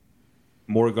there.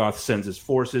 Morgoth sends his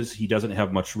forces. He doesn't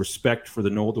have much respect for the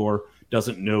Noldor,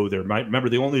 doesn't know their might. Remember,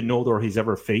 the only Noldor he's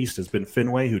ever faced has been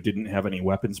Finwë, who didn't have any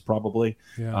weapons probably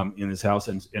in his house,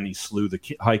 and he slew the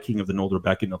High King of the Noldor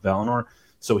back into Valinor.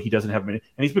 So he doesn't have many.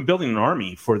 And he's been building an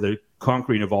army for the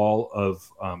conquering of all of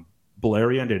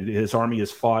Beleriand, and his army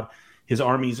has fought. His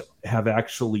armies have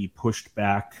actually pushed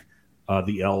back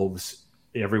the elves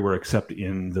everywhere except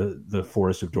in the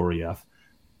forest of Doriath.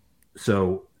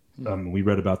 So... we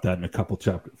read about that in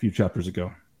a few chapters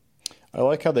ago. I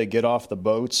like how they get off the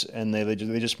boats and they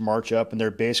just march up, and they're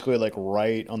basically like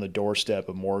right on the doorstep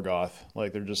of Morgoth.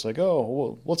 Like they're just like, oh,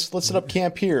 well, let's set up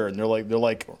camp here, and they're like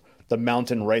the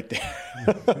mountain right there.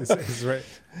 It's right.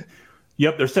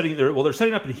 Yep, they're setting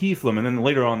up in Heathlam, and then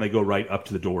later on they go right up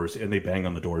to the doors and they bang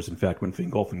on the doors. In fact, when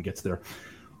Fingolfin gets there,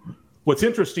 what's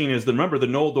interesting is remember the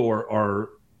Noldor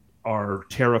are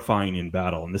terrifying in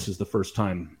battle, and this is the first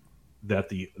time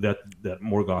that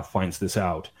Morgoth finds this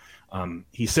out.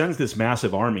 He sends this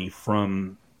massive army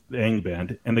from the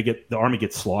Angband, and the army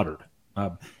gets slaughtered.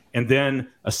 And then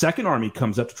a second army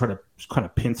comes up to try to kind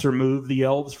of pincer move the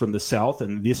elves from the south,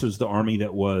 and this was the army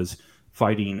that was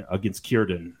fighting against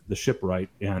Círdan, the shipwright.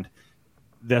 And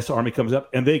this army comes up,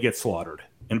 and they get slaughtered.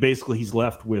 And basically, he's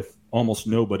left with almost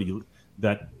nobody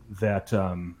that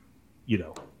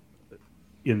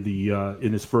in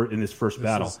his first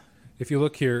battle. If you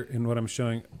look here in what I'm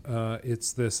showing,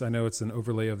 it's this. I know it's an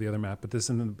overlay of the other map, but this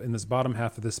in this bottom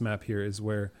half of this map here is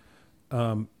where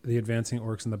the advancing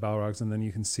orcs and the Balrogs, and then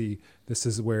you can see this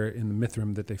is where in the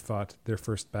Mithrim that they fought their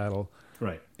first battle,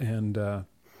 right? And the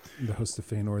host of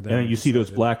Feanor. And you see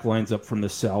those black lines up from the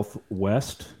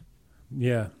southwest.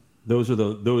 Yeah, those are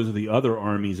the other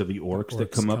armies of the orcs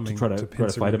that come up to try to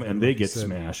fight them, and they get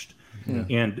smashed. Yeah.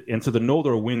 And so the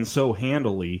Noldor win so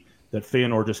handily that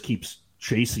Feanor just keeps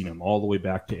chasing him all the way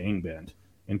back to Angband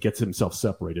and gets himself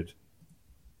separated.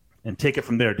 And take it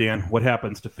from there, Dan. What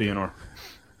happens to Feanor?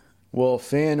 Well,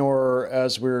 Feanor,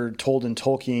 as we're told in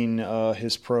Tolkien,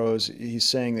 his prose, he's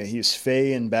saying that he's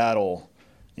fey in battle,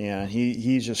 and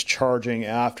he's just charging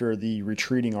after the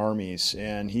retreating armies,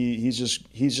 and he's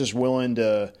just willing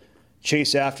to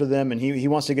chase after them, and he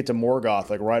wants to get to Morgoth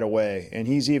like right away, and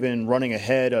he's even running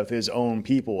ahead of his own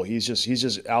people. He's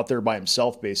just out there by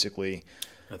himself basically.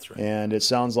 That's right. And it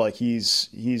sounds like he's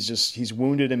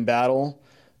wounded in battle.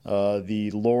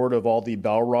 The Lord of all the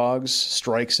Balrogs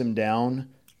strikes him down.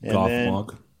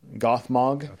 And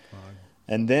Gothmog.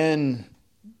 And then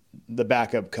the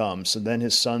backup comes. And then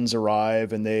his sons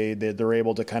arrive, and they're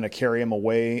able to kind of carry him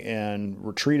away and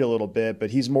retreat a little bit,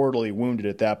 but he's mortally wounded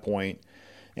at that point.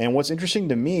 And what's interesting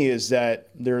to me is that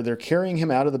they're carrying him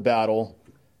out of the battle,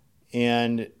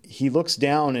 and he looks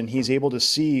down and he's able to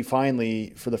see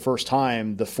finally for the first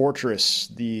time the fortress,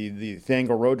 the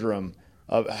Thangol.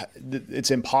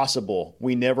 It's impossible.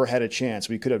 We never had a chance.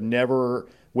 We could have never,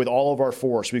 with all of our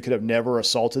force, we could have never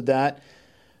assaulted that.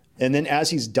 And then as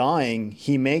he's dying,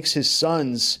 he makes his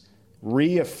sons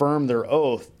reaffirm their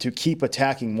oath to keep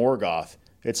attacking Morgoth.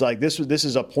 It's like, this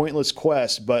is a pointless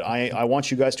quest, but I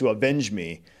want you guys to avenge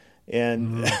me.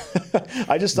 And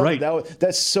I just thought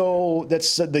that's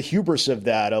the hubris of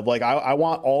that, of like, I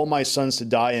want all my sons to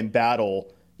die in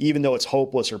battle, even though it's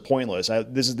hopeless or pointless.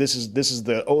 This is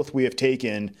the oath we have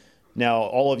taken. Now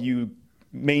all of you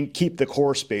keep the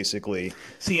course, basically.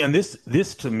 See, and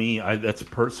this to me, that's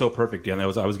so perfect. Dan, I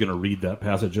was going to read that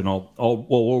passage, and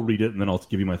we'll read it, and then I'll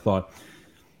give you my thought.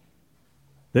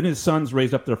 Then his sons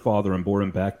raised up their father and bore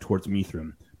him back towards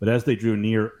Mithrin. But as they drew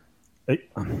near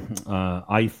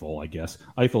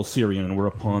Eifel, Syrian, and were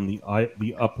upon the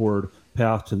upward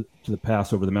path to the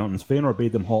pass over the mountains, Feanor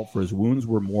bade them halt, for his wounds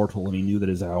were mortal, and he knew that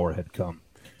his hour had come.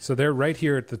 So they're right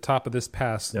here at the top of this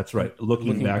pass. That's right,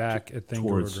 looking back at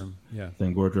towards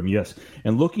Thingol. Yes.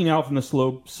 And looking out from the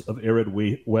slopes of arid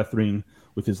Wethring,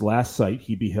 with his last sight,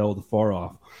 he beheld far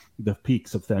off the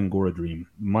peaks of Thangol,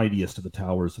 mightiest of the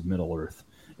towers of Middle-earth,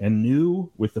 and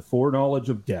knew with the foreknowledge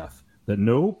of death that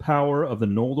no power of the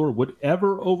Noldor would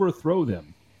ever overthrow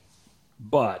them.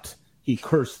 But he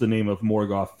cursed the name of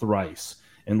Morgoth thrice,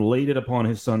 and laid it upon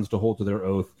his sons to hold to their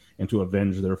oath and to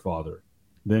avenge their father.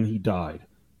 Then he died,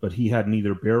 but he had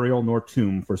neither burial nor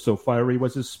tomb, for so fiery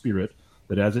was his spirit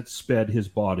that as it sped, his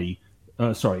body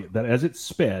fell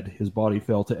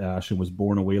to ash and was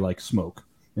borne away like smoke.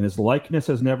 And his likeness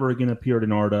has never again appeared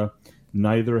in Arda,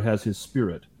 neither has his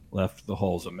spirit left the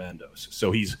halls of Mandos.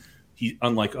 So he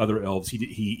unlike other elves,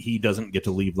 he doesn't get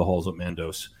to leave the halls of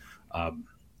Mandos,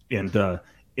 and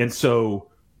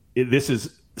so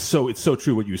it's so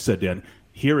true what you said, Dan.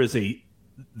 Here is the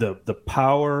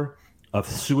power of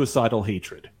suicidal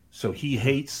hatred. So he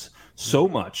hates so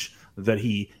much that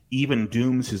he even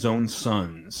dooms his own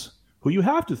sons, who you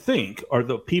have to think are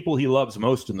the people he loves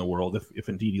most in the world, if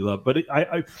indeed he loved. But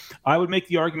I would make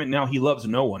the argument now he loves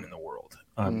no one in the world.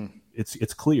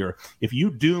 It's clear. If you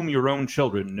doom your own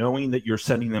children, knowing that you're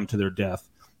sending them to their death,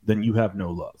 then you have no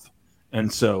love.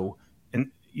 And so,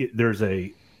 his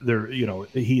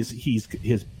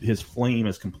flame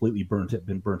has completely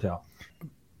been burnt out.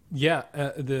 Yeah,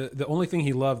 the only thing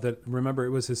he loved, that, remember, it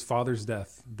was his father's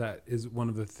death. That is one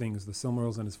of the things, the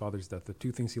Silmarils and his father's death, the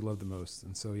two things he loved the most.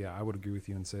 And so, yeah, I would agree with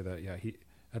you and say that, yeah, he,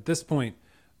 at this point,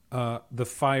 the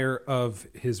fire of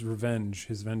his revenge,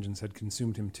 his vengeance, had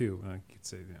consumed him too. I could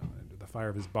say, the fire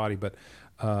of his body, but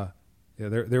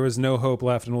there was no hope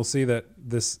left. And we'll see that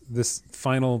this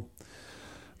final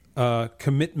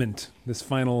commitment, this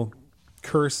final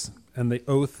curse, and the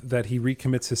oath that he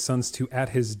recommits his sons to at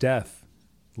his death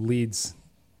leads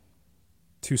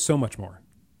to so much more.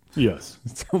 Yes.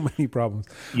 So many problems.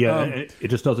 Yeah, it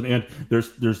just doesn't end.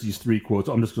 There's these three quotes.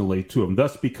 I'm just going to lay two of them.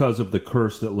 Thus, because of the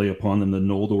curse that lay upon them, the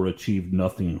Noldor achieved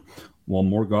nothing, while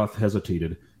Morgoth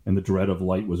hesitated, and the dread of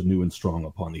light was new and strong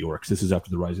upon the orcs. This is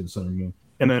after the rising sun and moon.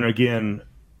 And then again,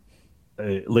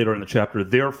 later in the chapter,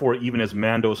 therefore, even as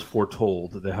Mandos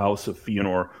foretold, the house of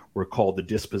Feanor were called the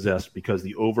dispossessed, because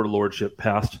the overlordship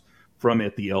passed from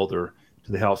it, the elder,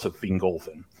 to the house of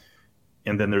Fingolfin.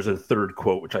 And then there's a third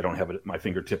quote, which I don't have at my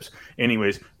fingertips.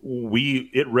 Anyways,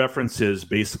 it references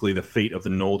basically the fate of the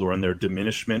Noldor and their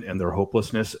diminishment and their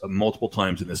hopelessness multiple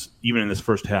times even in this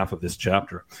first half of this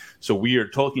chapter. So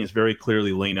Tolkien is very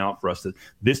clearly laying out for us that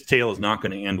this tale is not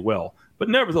going to end well. But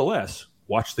nevertheless,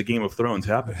 watch the Game of Thrones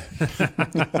happen.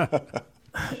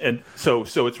 And so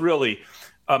it's really,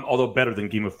 although better than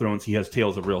Game of Thrones, he has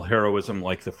tales of real heroism,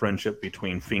 like the friendship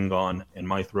between Fingon and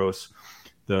Maithros,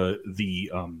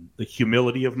 the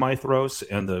humility of Mithros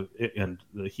and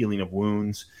the healing of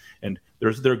wounds. And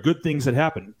there are good things that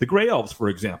happen. The Grey Elves, for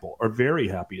example, are very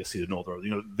happy to see the Noldor.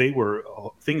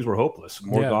 Things were hopeless.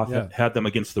 Morgoth had them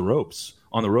against the ropes,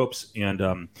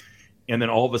 and then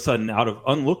all of a sudden, out of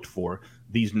unlooked for,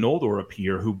 these Noldor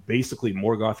appear, who basically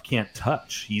Morgoth can't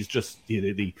touch. He's just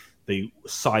they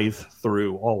scythe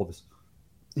through all of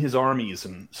his armies,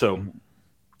 and so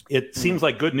it seems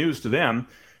like good news to them.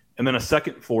 And then a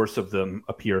second force of them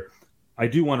appear. I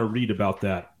do want to read about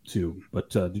that too. But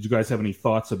did you guys have any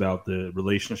thoughts about the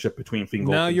relationship between Fingolfin?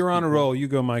 Now you're on a roll. You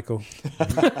go, Michael.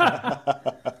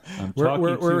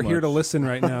 We're here to listen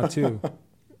right now too.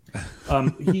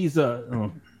 He's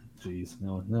oh, geez,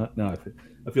 no,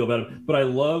 I feel bad. But I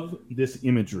love this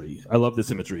imagery.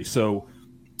 So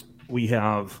we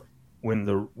have when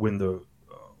Fingolfin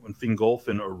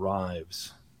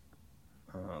arrives.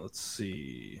 Let's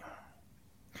see.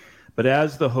 But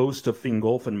as the host of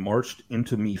Fingolfin marched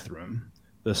into Mithrim,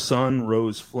 the sun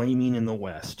rose flaming in the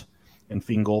west, and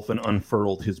Fingolfin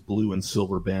unfurled his blue and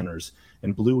silver banners,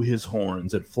 and blew his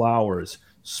horns, and flowers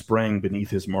sprang beneath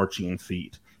his marching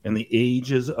feet, and the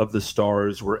ages of the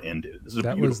stars were ended.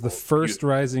 That was the first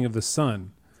rising of the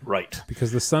sun. Right.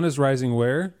 Because the sun is rising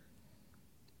where?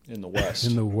 In the west.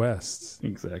 In the west.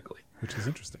 Exactly. Which is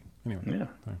interesting. Anyway. Yeah.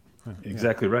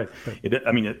 Exactly right.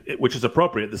 Which is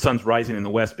appropriate. The sun's rising in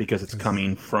the west because it's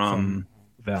coming from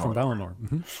Valinor. From Valinor,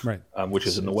 mm-hmm. Right. Which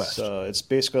is in the west. It's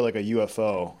basically like a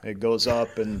UFO. It goes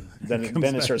up and then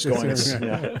it starts going.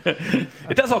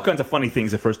 It does all kinds of funny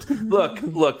things at first.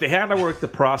 Look, they had to work the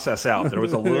process out. There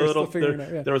was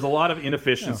there was a lot of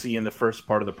inefficiency in the first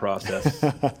part of the process.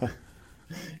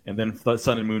 And then the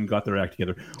sun and moon got their act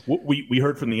together. We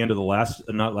heard from the end of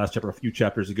a few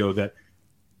chapters ago that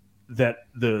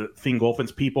the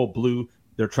Fingolfin's people blew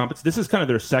their trumpets. This is kind of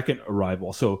their second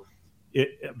arrival. So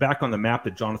back on the map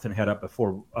that Jonathan had up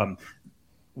before,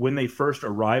 when they first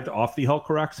arrived off the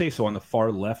Helcaraxe, so on the far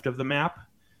left of the map,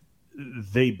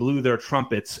 they blew their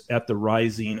trumpets at the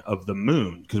rising of the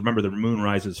moon. Because remember, the moon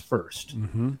rises first.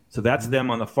 Mm-hmm. So that's them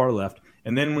on the far left.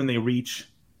 And then when they reach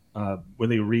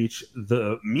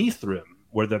the Mithrim,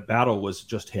 where the battle was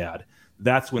just had,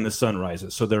 that's when the sun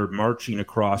rises. So they're marching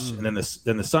across, and then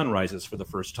the sun rises for the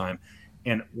first time.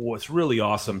 And what's really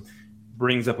awesome,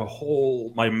 brings up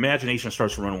my imagination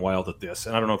starts to run wild at this.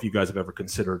 And I don't know if you guys have ever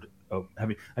considered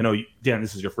I know, Dan,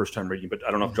 this is your first time reading, but I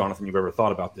don't know if, Jonathan, you've ever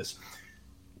thought about this.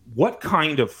 What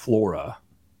kind of flora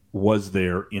was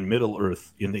there in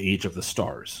Middle-earth in the Age of the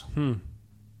Stars?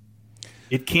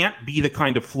 It can't be the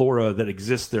kind of flora that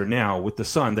exists there now with the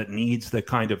sun that needs the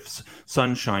kind of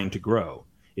sunshine to grow.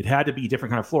 It had to be a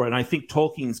different kind of flora. And I think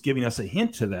Tolkien's giving us a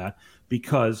hint to that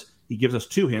because he gives us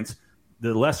two hints.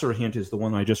 The lesser hint is the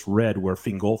one I just read, where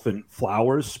Fingolfin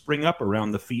flowers spring up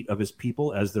around the feet of his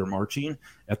people as they're marching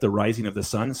at the rising of the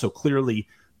sun. So clearly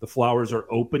the flowers are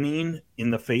opening in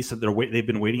the face of they've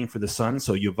been waiting for the sun.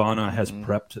 So Yavanna has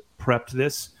prepped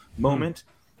this moment,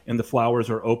 and the flowers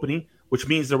are opening, which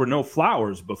means there were no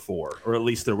flowers before, or at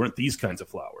least there weren't these kinds of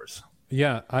flowers.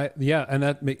 Yeah, and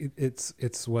that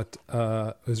it's what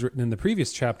was written in the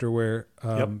previous chapter where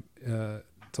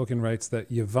Tolkien writes that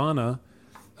Yavanna,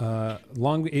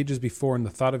 long ages before, in the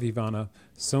thought of Yavanna,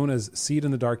 sown as seed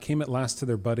in the dark, came at last to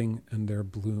their budding and their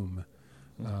bloom,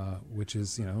 which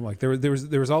is like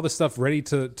there was all this stuff ready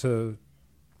to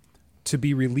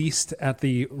be released at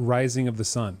the rising of the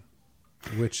sun,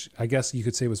 which I guess you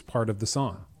could say was part of the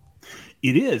song.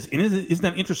 It is. And isn't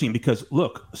that interesting? Because,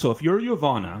 look, so if you're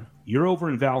Yavanna, you're over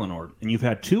in Valinor, and you've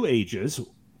had 2 ages,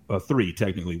 3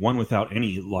 technically, one without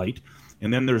any light,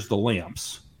 and then there's the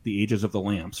lamps, the ages of the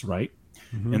lamps, right?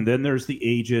 Mm-hmm. And then there's the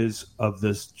ages of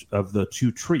the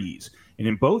 2 trees. And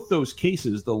in both those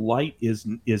cases, the light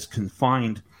is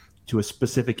confined to a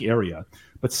specific area.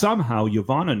 But somehow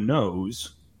Yavanna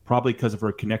knows, probably because of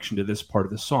her connection to this part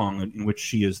of the song in which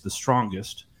she is the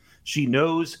strongest, she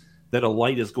knows that a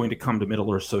light is going to come to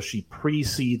Middle-earth, so she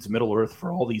precedes Middle-earth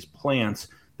for all these plants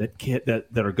that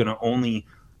are going to only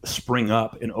spring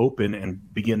up and open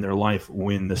and begin their life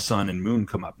when the sun and moon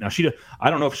come up. Now, I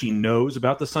don't know if she knows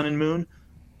about the sun and moon,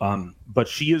 but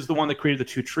she is the one that created the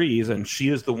 2 trees, and she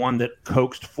is the one that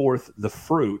coaxed forth the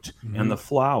fruit and the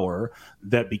flower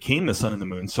that became the sun and the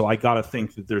moon. So I got to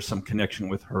think that there's some connection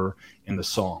with her in the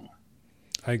song.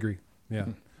 I agree. Yeah.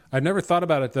 Mm-hmm. I've never thought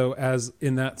about it, though, as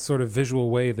in that sort of visual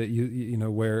way that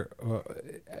where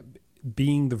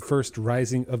being the first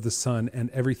rising of the sun and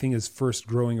everything is first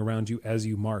growing around you as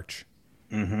you march.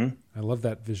 Mm-hmm. I love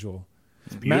that visual.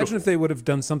 Imagine if they would have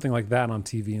done something like that on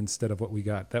TV instead of what we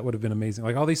got. That would have been amazing.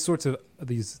 Like all these sorts of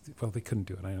these. Well, they couldn't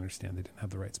do it. I understand they didn't have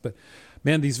the rights, but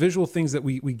man, these visual things that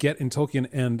we get in Tolkien,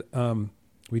 and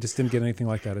we just didn't get anything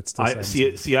like that. It's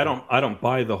still I don't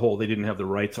buy the whole they didn't have the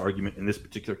rights argument in this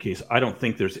particular case. I don't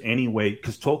think there's any way,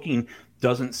 because Tolkien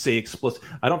doesn't say explicit.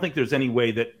 I don't think there's any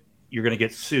way that you're going to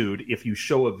get sued if you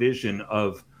show a vision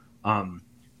of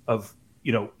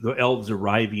the elves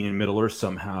arriving in Middle Earth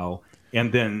somehow,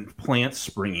 and then plants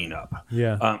springing up.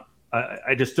 Yeah.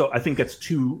 I just don't. I think that's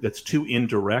too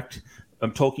indirect.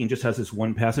 Tolkien just has this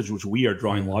one passage which we are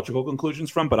drawing logical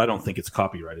conclusions from, but I don't think it's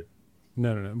copyrighted.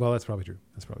 No. Well, that's probably true.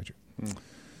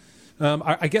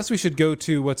 I guess we should go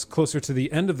to what's closer to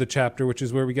the end of the chapter, which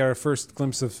is where we got our first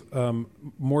glimpse of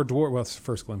more dwarf. Well,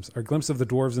 our glimpse of the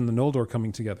dwarves and the Noldor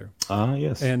coming together.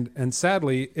 Yes. And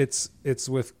sadly, it's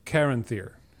with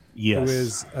Caranthir. Yes. Who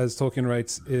is, as Tolkien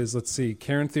writes,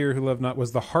 Caranthir, who loved not,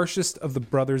 was the harshest of the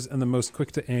brothers and the most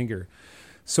quick to anger.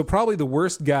 So probably the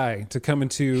worst guy to come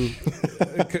into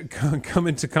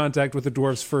contact with the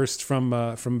dwarves first from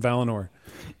Valinor.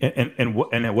 And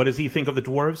what does he think of the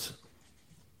dwarves?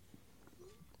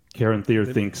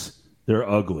 Caranthir thinks they're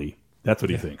ugly. That's what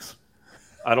he thinks.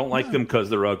 I don't like them because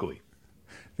they're ugly.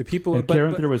 The people, and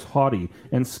Caranthir was haughty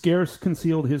and scarce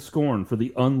concealed his scorn for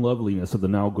the unloveliness of the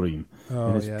Naugrim,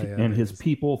 and his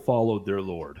people followed their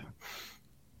lord.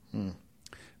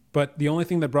 But the only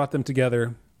thing that brought them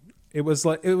together, it was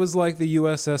like the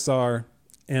USSR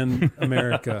and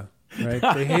America, right?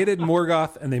 They hated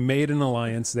Morgoth and they made an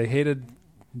alliance. They hated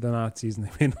the Nazis and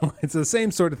they made an alliance. It's the same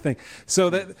sort of thing. So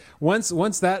that once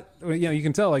that, you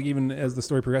can tell, like even as the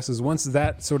story progresses, once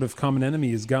that sort of common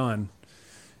enemy is gone,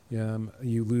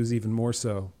 you lose even more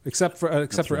so. Except for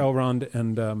Elrond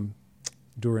and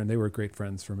Durin, they were great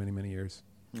friends for many, many years.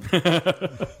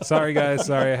 Sorry, guys.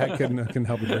 Sorry, I couldn't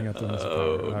help but bring up those.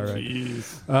 All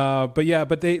right.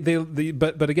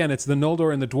 But again, it's the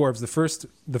Noldor and the dwarves.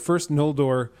 The first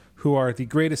Noldor, who are the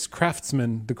greatest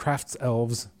craftsmen, the crafts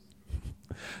elves,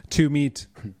 to meet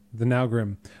the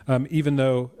Naugrim. Even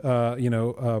though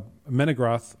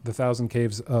Menegroth, the Thousand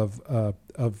Caves of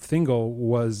Thingol,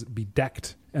 was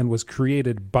bedecked and was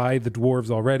created by the dwarves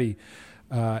already.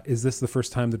 Is this the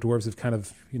first time the dwarves have kind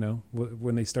of,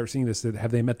 when they start seeing this,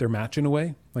 have they met their match in a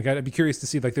way? Like, I'd be curious to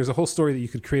see, like, there's a whole story that you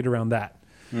could create around that.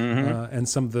 And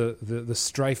some of the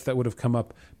strife that would have come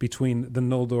up between the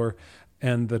Noldor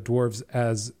and the dwarves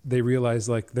as they realize,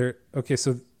 like,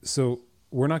 so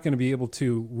we're not going to be able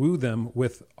to woo them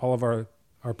with all of our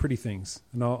pretty things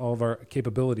and all of our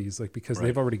capabilities, like, because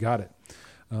they've already got it.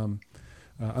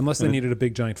 Unless they needed a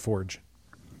big giant forge.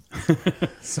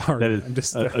 Sorry, that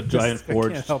is a giant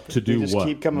forge to do just what?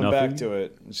 Keep coming Nothing? back to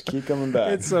it. Just keep coming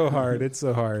back. It's so hard.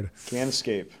 Can't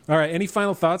escape. All right. Any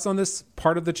final thoughts on this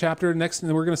part of the chapter? Next,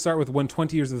 we're going to start with when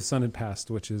 20 years of the sun had passed,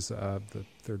 which is the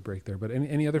third break there. But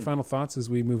any other final thoughts as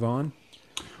we move on?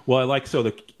 Well,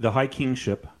 the High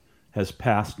Kingship has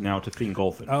passed now to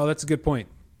Fingolfin. Oh, that's a good point.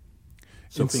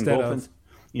 So Fingolfin.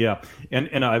 Yeah,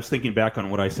 and I was thinking back on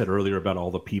what I said earlier about all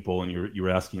the people, and you were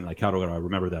asking, like, how do I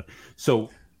remember that? So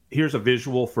here's a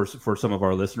visual for some of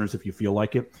our listeners, if you feel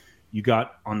like it. You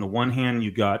got, on the one hand, you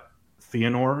got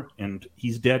Feanor, and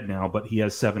he's dead now, but he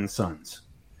has 7 sons.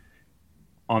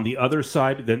 On the other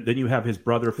side, then you have his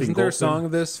brother Fingolfin. Isn't there a song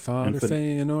of this? Father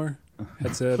Feanor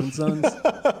had 7 sons.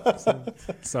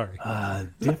 Sorry.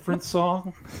 Different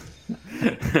song?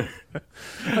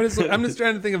 I'm just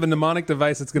trying to think of a mnemonic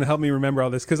device that's going to help me remember all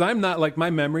this, because I'm not, like, my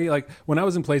memory, like when I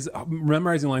was in plays,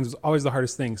 memorizing lines was always the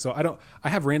hardest thing. So I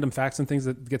have random facts and things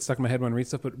that get stuck in my head when I read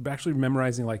stuff, but actually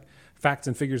memorizing, like, facts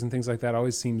and figures and things like that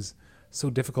always seems so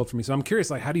difficult for me. So I'm curious,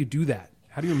 like, how do you do that?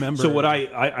 How do you remember? So what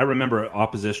I remember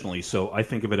oppositionally, so I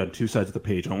think of it on 2 sides of the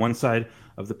page. On one side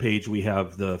of the page, we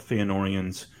have the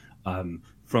Feanorians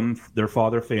from their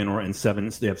father Feanor, and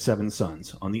they have 7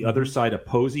 sons. On the other side,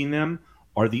 opposing them,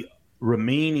 are the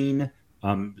remaining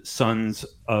sons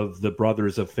of the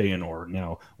brothers of Feanor.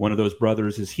 Now, one of those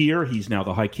brothers is here. He's now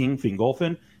the High King,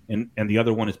 Fingolfin, and the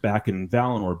other one is back in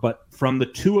Valinor. But from the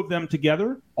 2 of them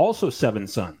together, also 7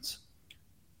 sons.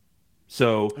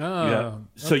 So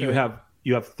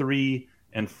you have 3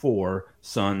 and 4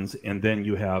 sons, and then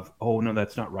you have, oh, no,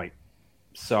 that's not right.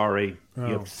 Sorry. You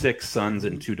have 6 sons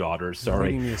and 2 daughters.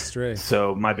 Sorry. Leading me astray.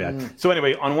 So my bad. So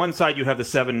anyway, on one side you have the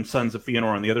 7 sons of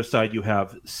Feanor. On the other side you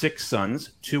have 6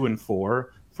 sons, 2 and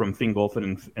 4 from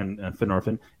Fingolfin and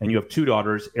Finarfin, and you have 2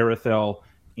 daughters, Erithel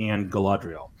and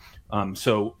Galadriel.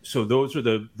 So those are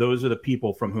the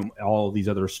people from whom all these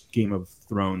other Game of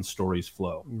Thrones stories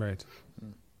flow. Right.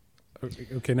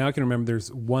 Okay, now I can remember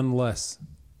there's one less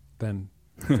than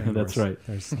That's right.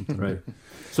 There's something right.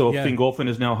 So Fingolfin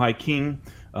is now High King,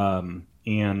 and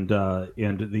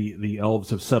the elves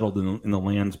have settled in the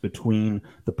lands between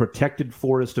the protected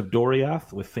forest of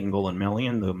Doriath with Thingol and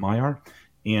Melian, the Maiar,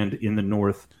 and in the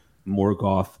north,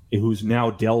 Morgoth, who's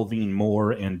now delving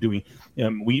more and doing.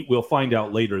 We'll find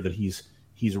out later that he's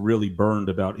really burned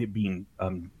about it being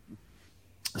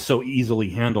so easily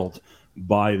handled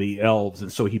by the elves,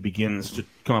 and so he begins to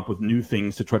come up with new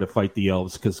things to try to fight the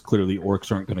elves, because clearly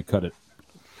orcs aren't going to cut it.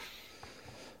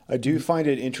 I do find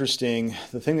it interesting.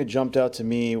 The thing that jumped out to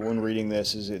me when reading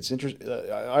this is it's interesting.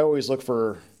 I always look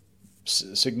for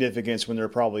significance when there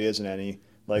probably isn't any.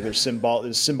 Like there's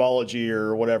symbology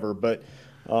or whatever, but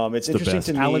it's interesting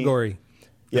to me. Allegory.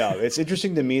 Yeah, it's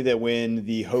interesting to me that when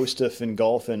the host of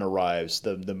Fingolfin arrives,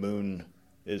 the moon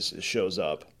shows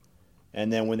up.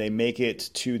 And then when they make it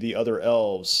to the other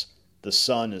elves, the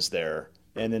sun is there.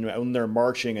 And then when they're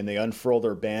marching and they unfurl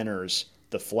their banners,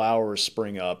 the flowers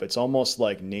spring up. It's almost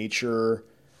like nature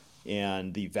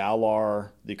and the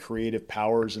Valar, the creative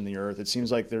powers in the earth. It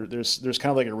seems like there's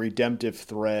kind of like a redemptive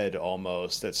thread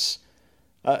almost. That's,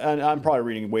 and I'm probably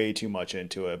reading way too much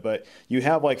into it, but you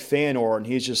have like Feanor, and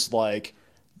he's just like,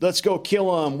 let's go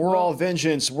kill him. We're all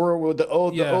vengeance. We're with the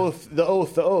oath, the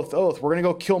oath. We're going to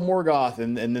go kill Morgoth.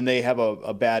 And then they have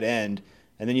a bad end.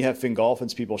 And then you have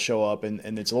Fingolfin's people show up, and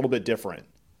it's a little bit different.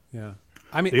 Yeah.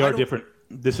 I mean, they are different.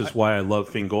 This is why I love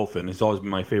Fingolfin. It's always been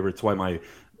my favorite. It's why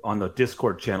on the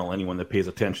Discord channel, anyone that pays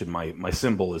attention, my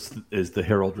symbol is the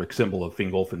heraldic symbol of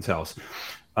Fingolfin's house.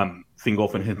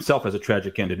 Fingolfin himself has a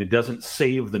tragic end, and it doesn't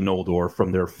save the Noldor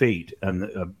from their fate and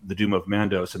the doom of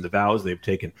Mandos and the vows they've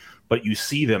taken. But you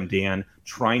see them, Dan,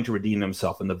 trying to redeem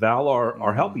themselves, and the Valar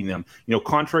are helping them.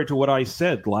 Contrary to what I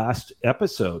said last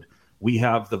episode, we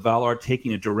have the Valar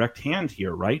taking a direct hand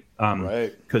here, right?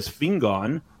 Right. Because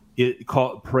Fingon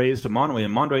prays to Manwë,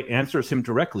 and Manwë answers him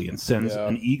directly and sends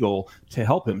an eagle to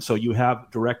help him. So you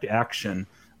have direct action.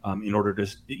 In order to,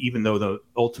 even though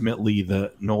ultimately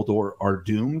the Noldor are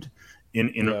doomed,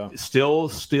 still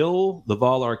the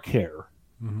Valar care.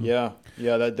 Mm-hmm. Yeah,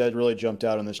 that really jumped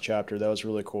out in this chapter. That was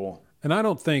really cool. And I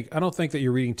don't think that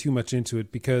you're reading too much into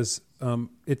it, because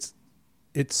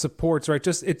it supports, right?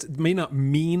 Just it may not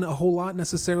mean a whole lot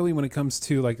necessarily when it comes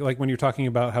to like when you're talking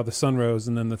about how the sun rose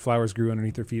and then the flowers grew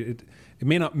underneath their feet. It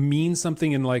may not mean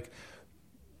something in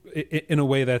a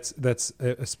way that's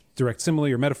a direct simile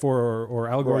or metaphor or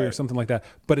allegory or something like that,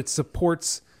 but it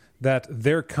supports that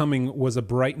their coming was a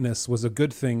brightness, was a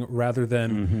good thing, rather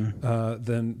than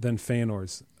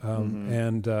Feanor's,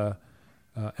 and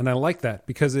I like that,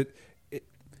 because it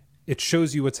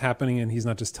shows you what's happening, and he's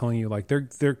not just telling you like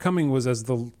their coming was as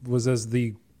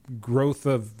the growth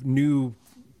of new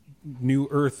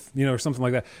earth, or something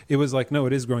like that. It was like, no,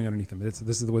 it is growing underneath them. This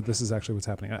is actually what's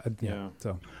happening.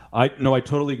 So I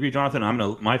totally agree, Jonathan.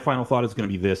 My final thought is going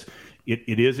to be this.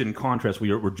 It is in contrast.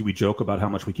 We joke about how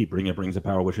much we keep bringing up Rings of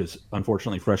Power, which is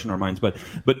unfortunately fresh in our minds, but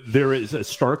there is a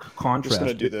stark contrast. I'm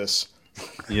just going to do this.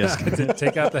 Yes.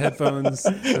 Take out the headphones,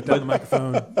 shut down the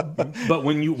microphone. But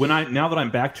now that I'm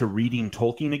back to reading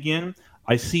Tolkien again,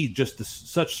 I see just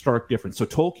such stark difference. So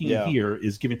Tolkien here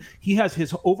is he has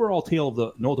his overall tale of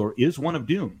the Noldor is one of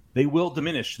doom. They will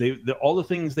diminish. All the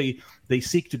things they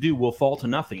seek to do will fall to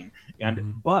nothing.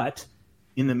 But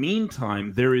in the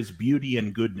meantime, there is beauty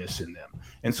and goodness in them.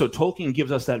 And so Tolkien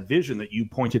gives us that vision that you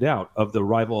pointed out of the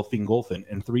arrival of Fingolfin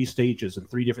and 3 stages and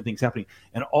 3 different things happening.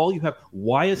 And all you have,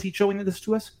 why is he showing this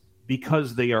to us?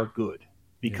 Because they are good,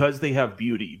 because they have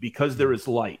beauty, because there is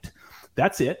light.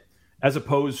 That's it. As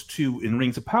opposed to in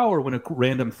Rings of Power, when a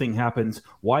random thing happens,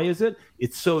 why is it?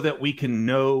 It's so that we can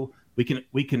know,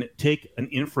 we can take an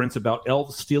inference about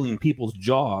elves stealing people's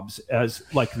jobs as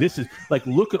like this is like,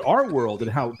 look at our world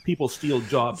and how people steal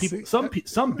jobs.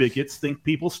 Some bigots think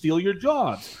people steal your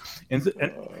jobs, and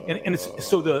it's,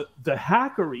 so the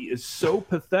hackery is so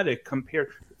pathetic compared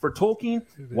for Tolkien.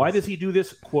 Why does he do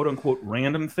this quote unquote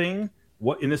random thing?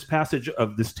 What in this passage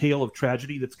of this tale of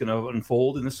tragedy that's going to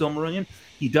unfold in the Silmarillion,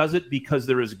 he does it because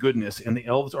there is goodness, and the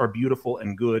elves are beautiful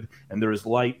and good, and there is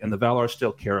light, and the Valar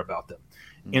still care about them,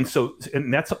 and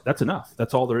that's enough.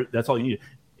 That's all you need.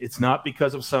 It's not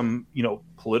because of some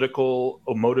political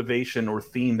motivation or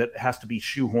theme that has to be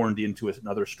shoehorned into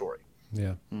another story.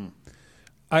 Yeah.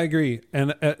 I agree,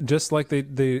 and just like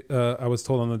I was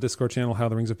told on the Discord channel how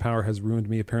the Rings of Power has ruined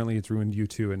me. Apparently, it's ruined you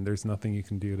too, and there's nothing you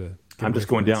can do to. I'm just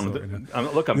going down.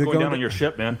 I'm going down on your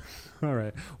ship, man. All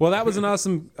right. Well, that was an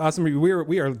awesome review.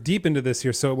 We are deep into this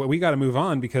here, so we got to move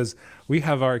on because we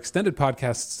have our extended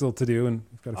podcast still to do, and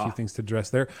we've got a few things to address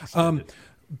there.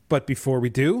 But before we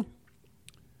do,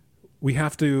 we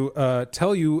have to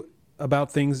tell you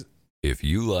about things if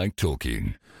you like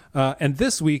Tolkien. And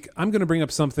this week, I'm going to bring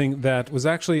up something that was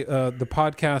actually the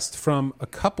podcast from a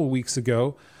couple weeks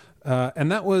ago.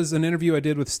 And that was an interview I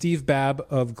did with Steve Babb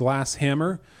of Glass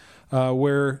Hammer,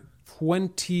 where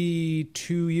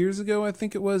 22 years ago, I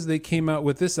think it was, they came out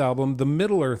with this album, the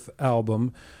Middle-earth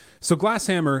album. So Glass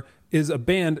Hammer is a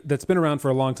band that's been around for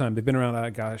a long time. They've been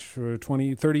around, for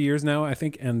 20, 30 years now, I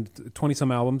think, and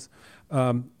 20-some albums.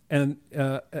 And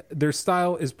their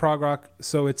style is prog rock,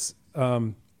 so it's...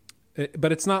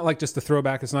 but it's not like just a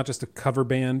throwback. It's not just a cover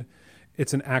band.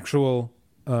 It's an actual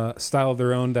style of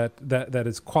their own that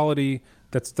is quality,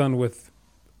 that's done with,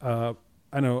 a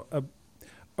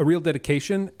real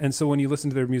dedication. And so when you listen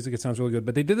to their music, it sounds really good.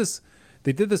 But they did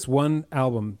this one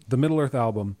album, the Middle-earth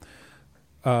album,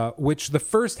 which the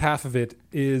first half of it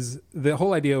is, the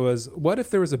whole idea was, what if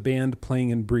there was a band playing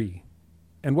in Bree?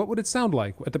 And what would it sound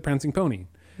like at the Prancing Pony?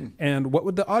 And what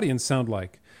would the audience sound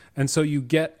like? And so you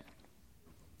get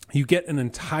an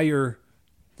entire,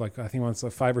 like, I think it's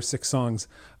like 5 or 6 songs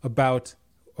about,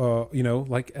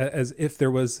 like as if there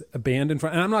was a band in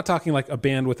front. And I'm not talking like a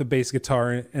band with a bass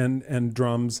guitar and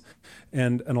drums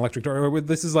and an electric guitar.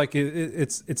 This is like,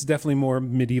 it's definitely more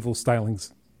medieval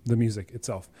stylings, the music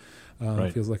itself. Right.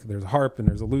 It feels like there's a harp and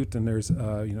there's a lute and there's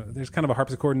kind of a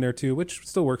harpsichord in there too, which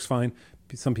still works fine.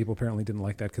 Some people apparently didn't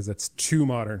like that because that's too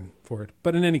modern for it.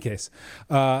 But in any case,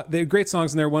 they have great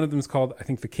songs in there. One of them is called, I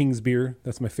think, The King's Beer.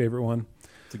 That's my favorite one.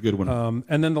 It's a good one.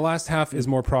 And then the last half is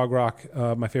more prog rock.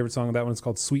 My favorite song of that one is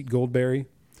called Sweet Goldberry.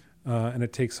 And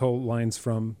it takes whole lines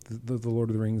from the Lord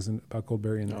of the Rings and about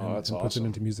Goldberry and puts it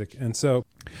into music. And so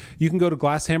you can go to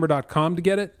glasshammer.com to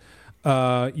get it.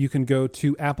 You can go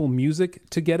to Apple Music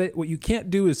to get it. What you can't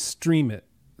do is stream it.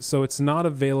 So it's not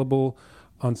available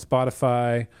on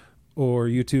Spotify or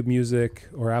YouTube Music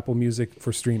or Apple Music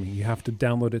for streaming. You have to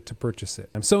download it to purchase it.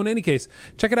 So in any case,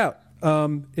 check it out.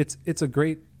 It's a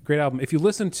great album. If you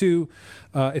listen to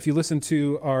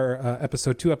our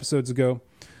episode 2 episodes ago,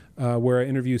 where I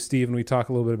interview Steve and we talk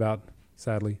a little bit about,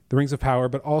 sadly, the Rings of Power,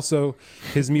 but also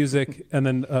his music and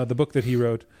then the book that he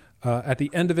wrote. At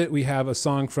the end of it, we have a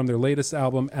song from their latest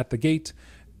album, At the Gate.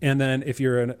 And then if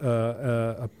you're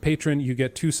a patron, you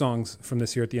get 2 songs from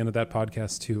this year at the end of that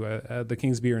podcast too. The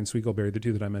King's Beer and Sweet Goldberry, the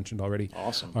 2 that I mentioned already,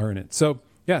 are in it. So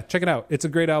yeah, check it out. It's a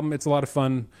great album. It's a lot of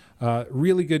fun.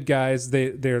 Really good guys.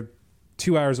 They're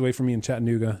 2 hours away from me in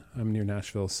Chattanooga. I'm near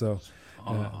Nashville, so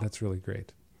that's really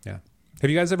great. Yeah.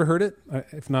 Have you guys ever heard it?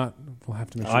 If not, we'll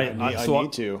have to make sure. I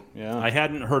need to. Yeah. I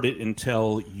hadn't heard it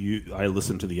until I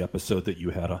listened to the episode that you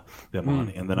had them on,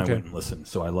 and then I went and listened.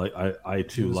 So I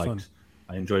too liked. Fun.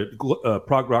 I enjoyed it.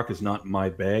 Prog rock is not my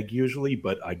bag usually,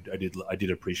 but I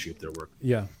did appreciate their work.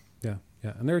 Yeah,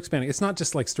 and they're expanding. It's not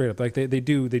just like straight up. Like they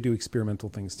do experimental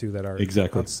things too that are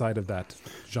outside of that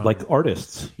genre. Like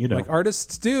artists, like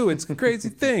artists do. It's a crazy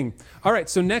thing. All right,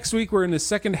 so next week we're in the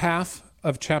second half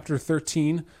of chapter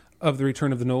 13 of The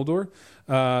Return of the Noldor,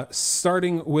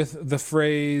 starting with the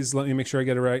phrase. Let me make sure I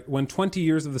get it right. When 20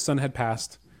 years of the sun had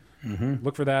passed. Mm-hmm.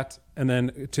 Look for that, and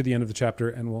then to the end of the chapter,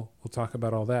 and we'll talk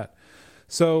about all that.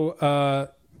 So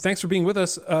thanks for being with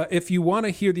us. If you want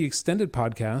to hear the extended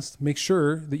podcast, make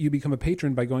sure that you become a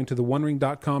patron by going to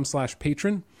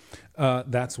theonering.com/patron.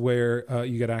 That's where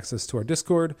you get access to our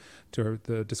Discord, to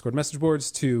the Discord message boards,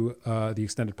 to the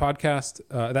extended podcast.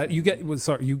 You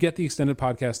get the extended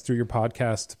podcast through your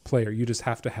podcast player. You just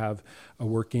have to have a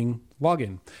working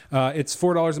login. It's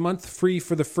 $4 a month, free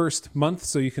for the first month,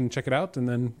 so you can check it out and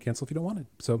then cancel if you don't want it.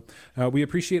 So we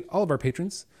appreciate all of our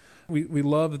patrons. We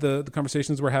love the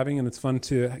conversations we're having, and it's fun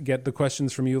to get the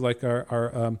questions from you, like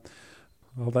our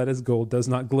all that is gold does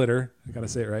not glitter. I got to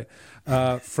say it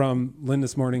right. From Lynn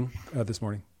this morning,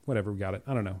 whatever, we got it.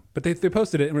 I don't know. But they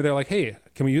posted it, and they're like, hey,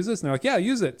 can we use this? And they're like, yeah,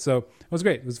 use it. So it was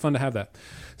great. It was fun to have that.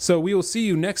 So we will see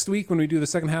you next week when we do the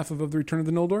second half of The Return of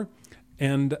the Noldor.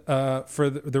 And for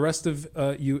the rest of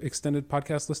you extended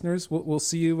podcast listeners, we'll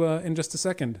see you in just a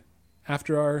second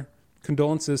after our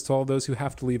condolences to all those who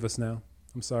have to leave us now.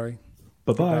 I'm sorry.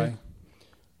 Bye-bye. Bye.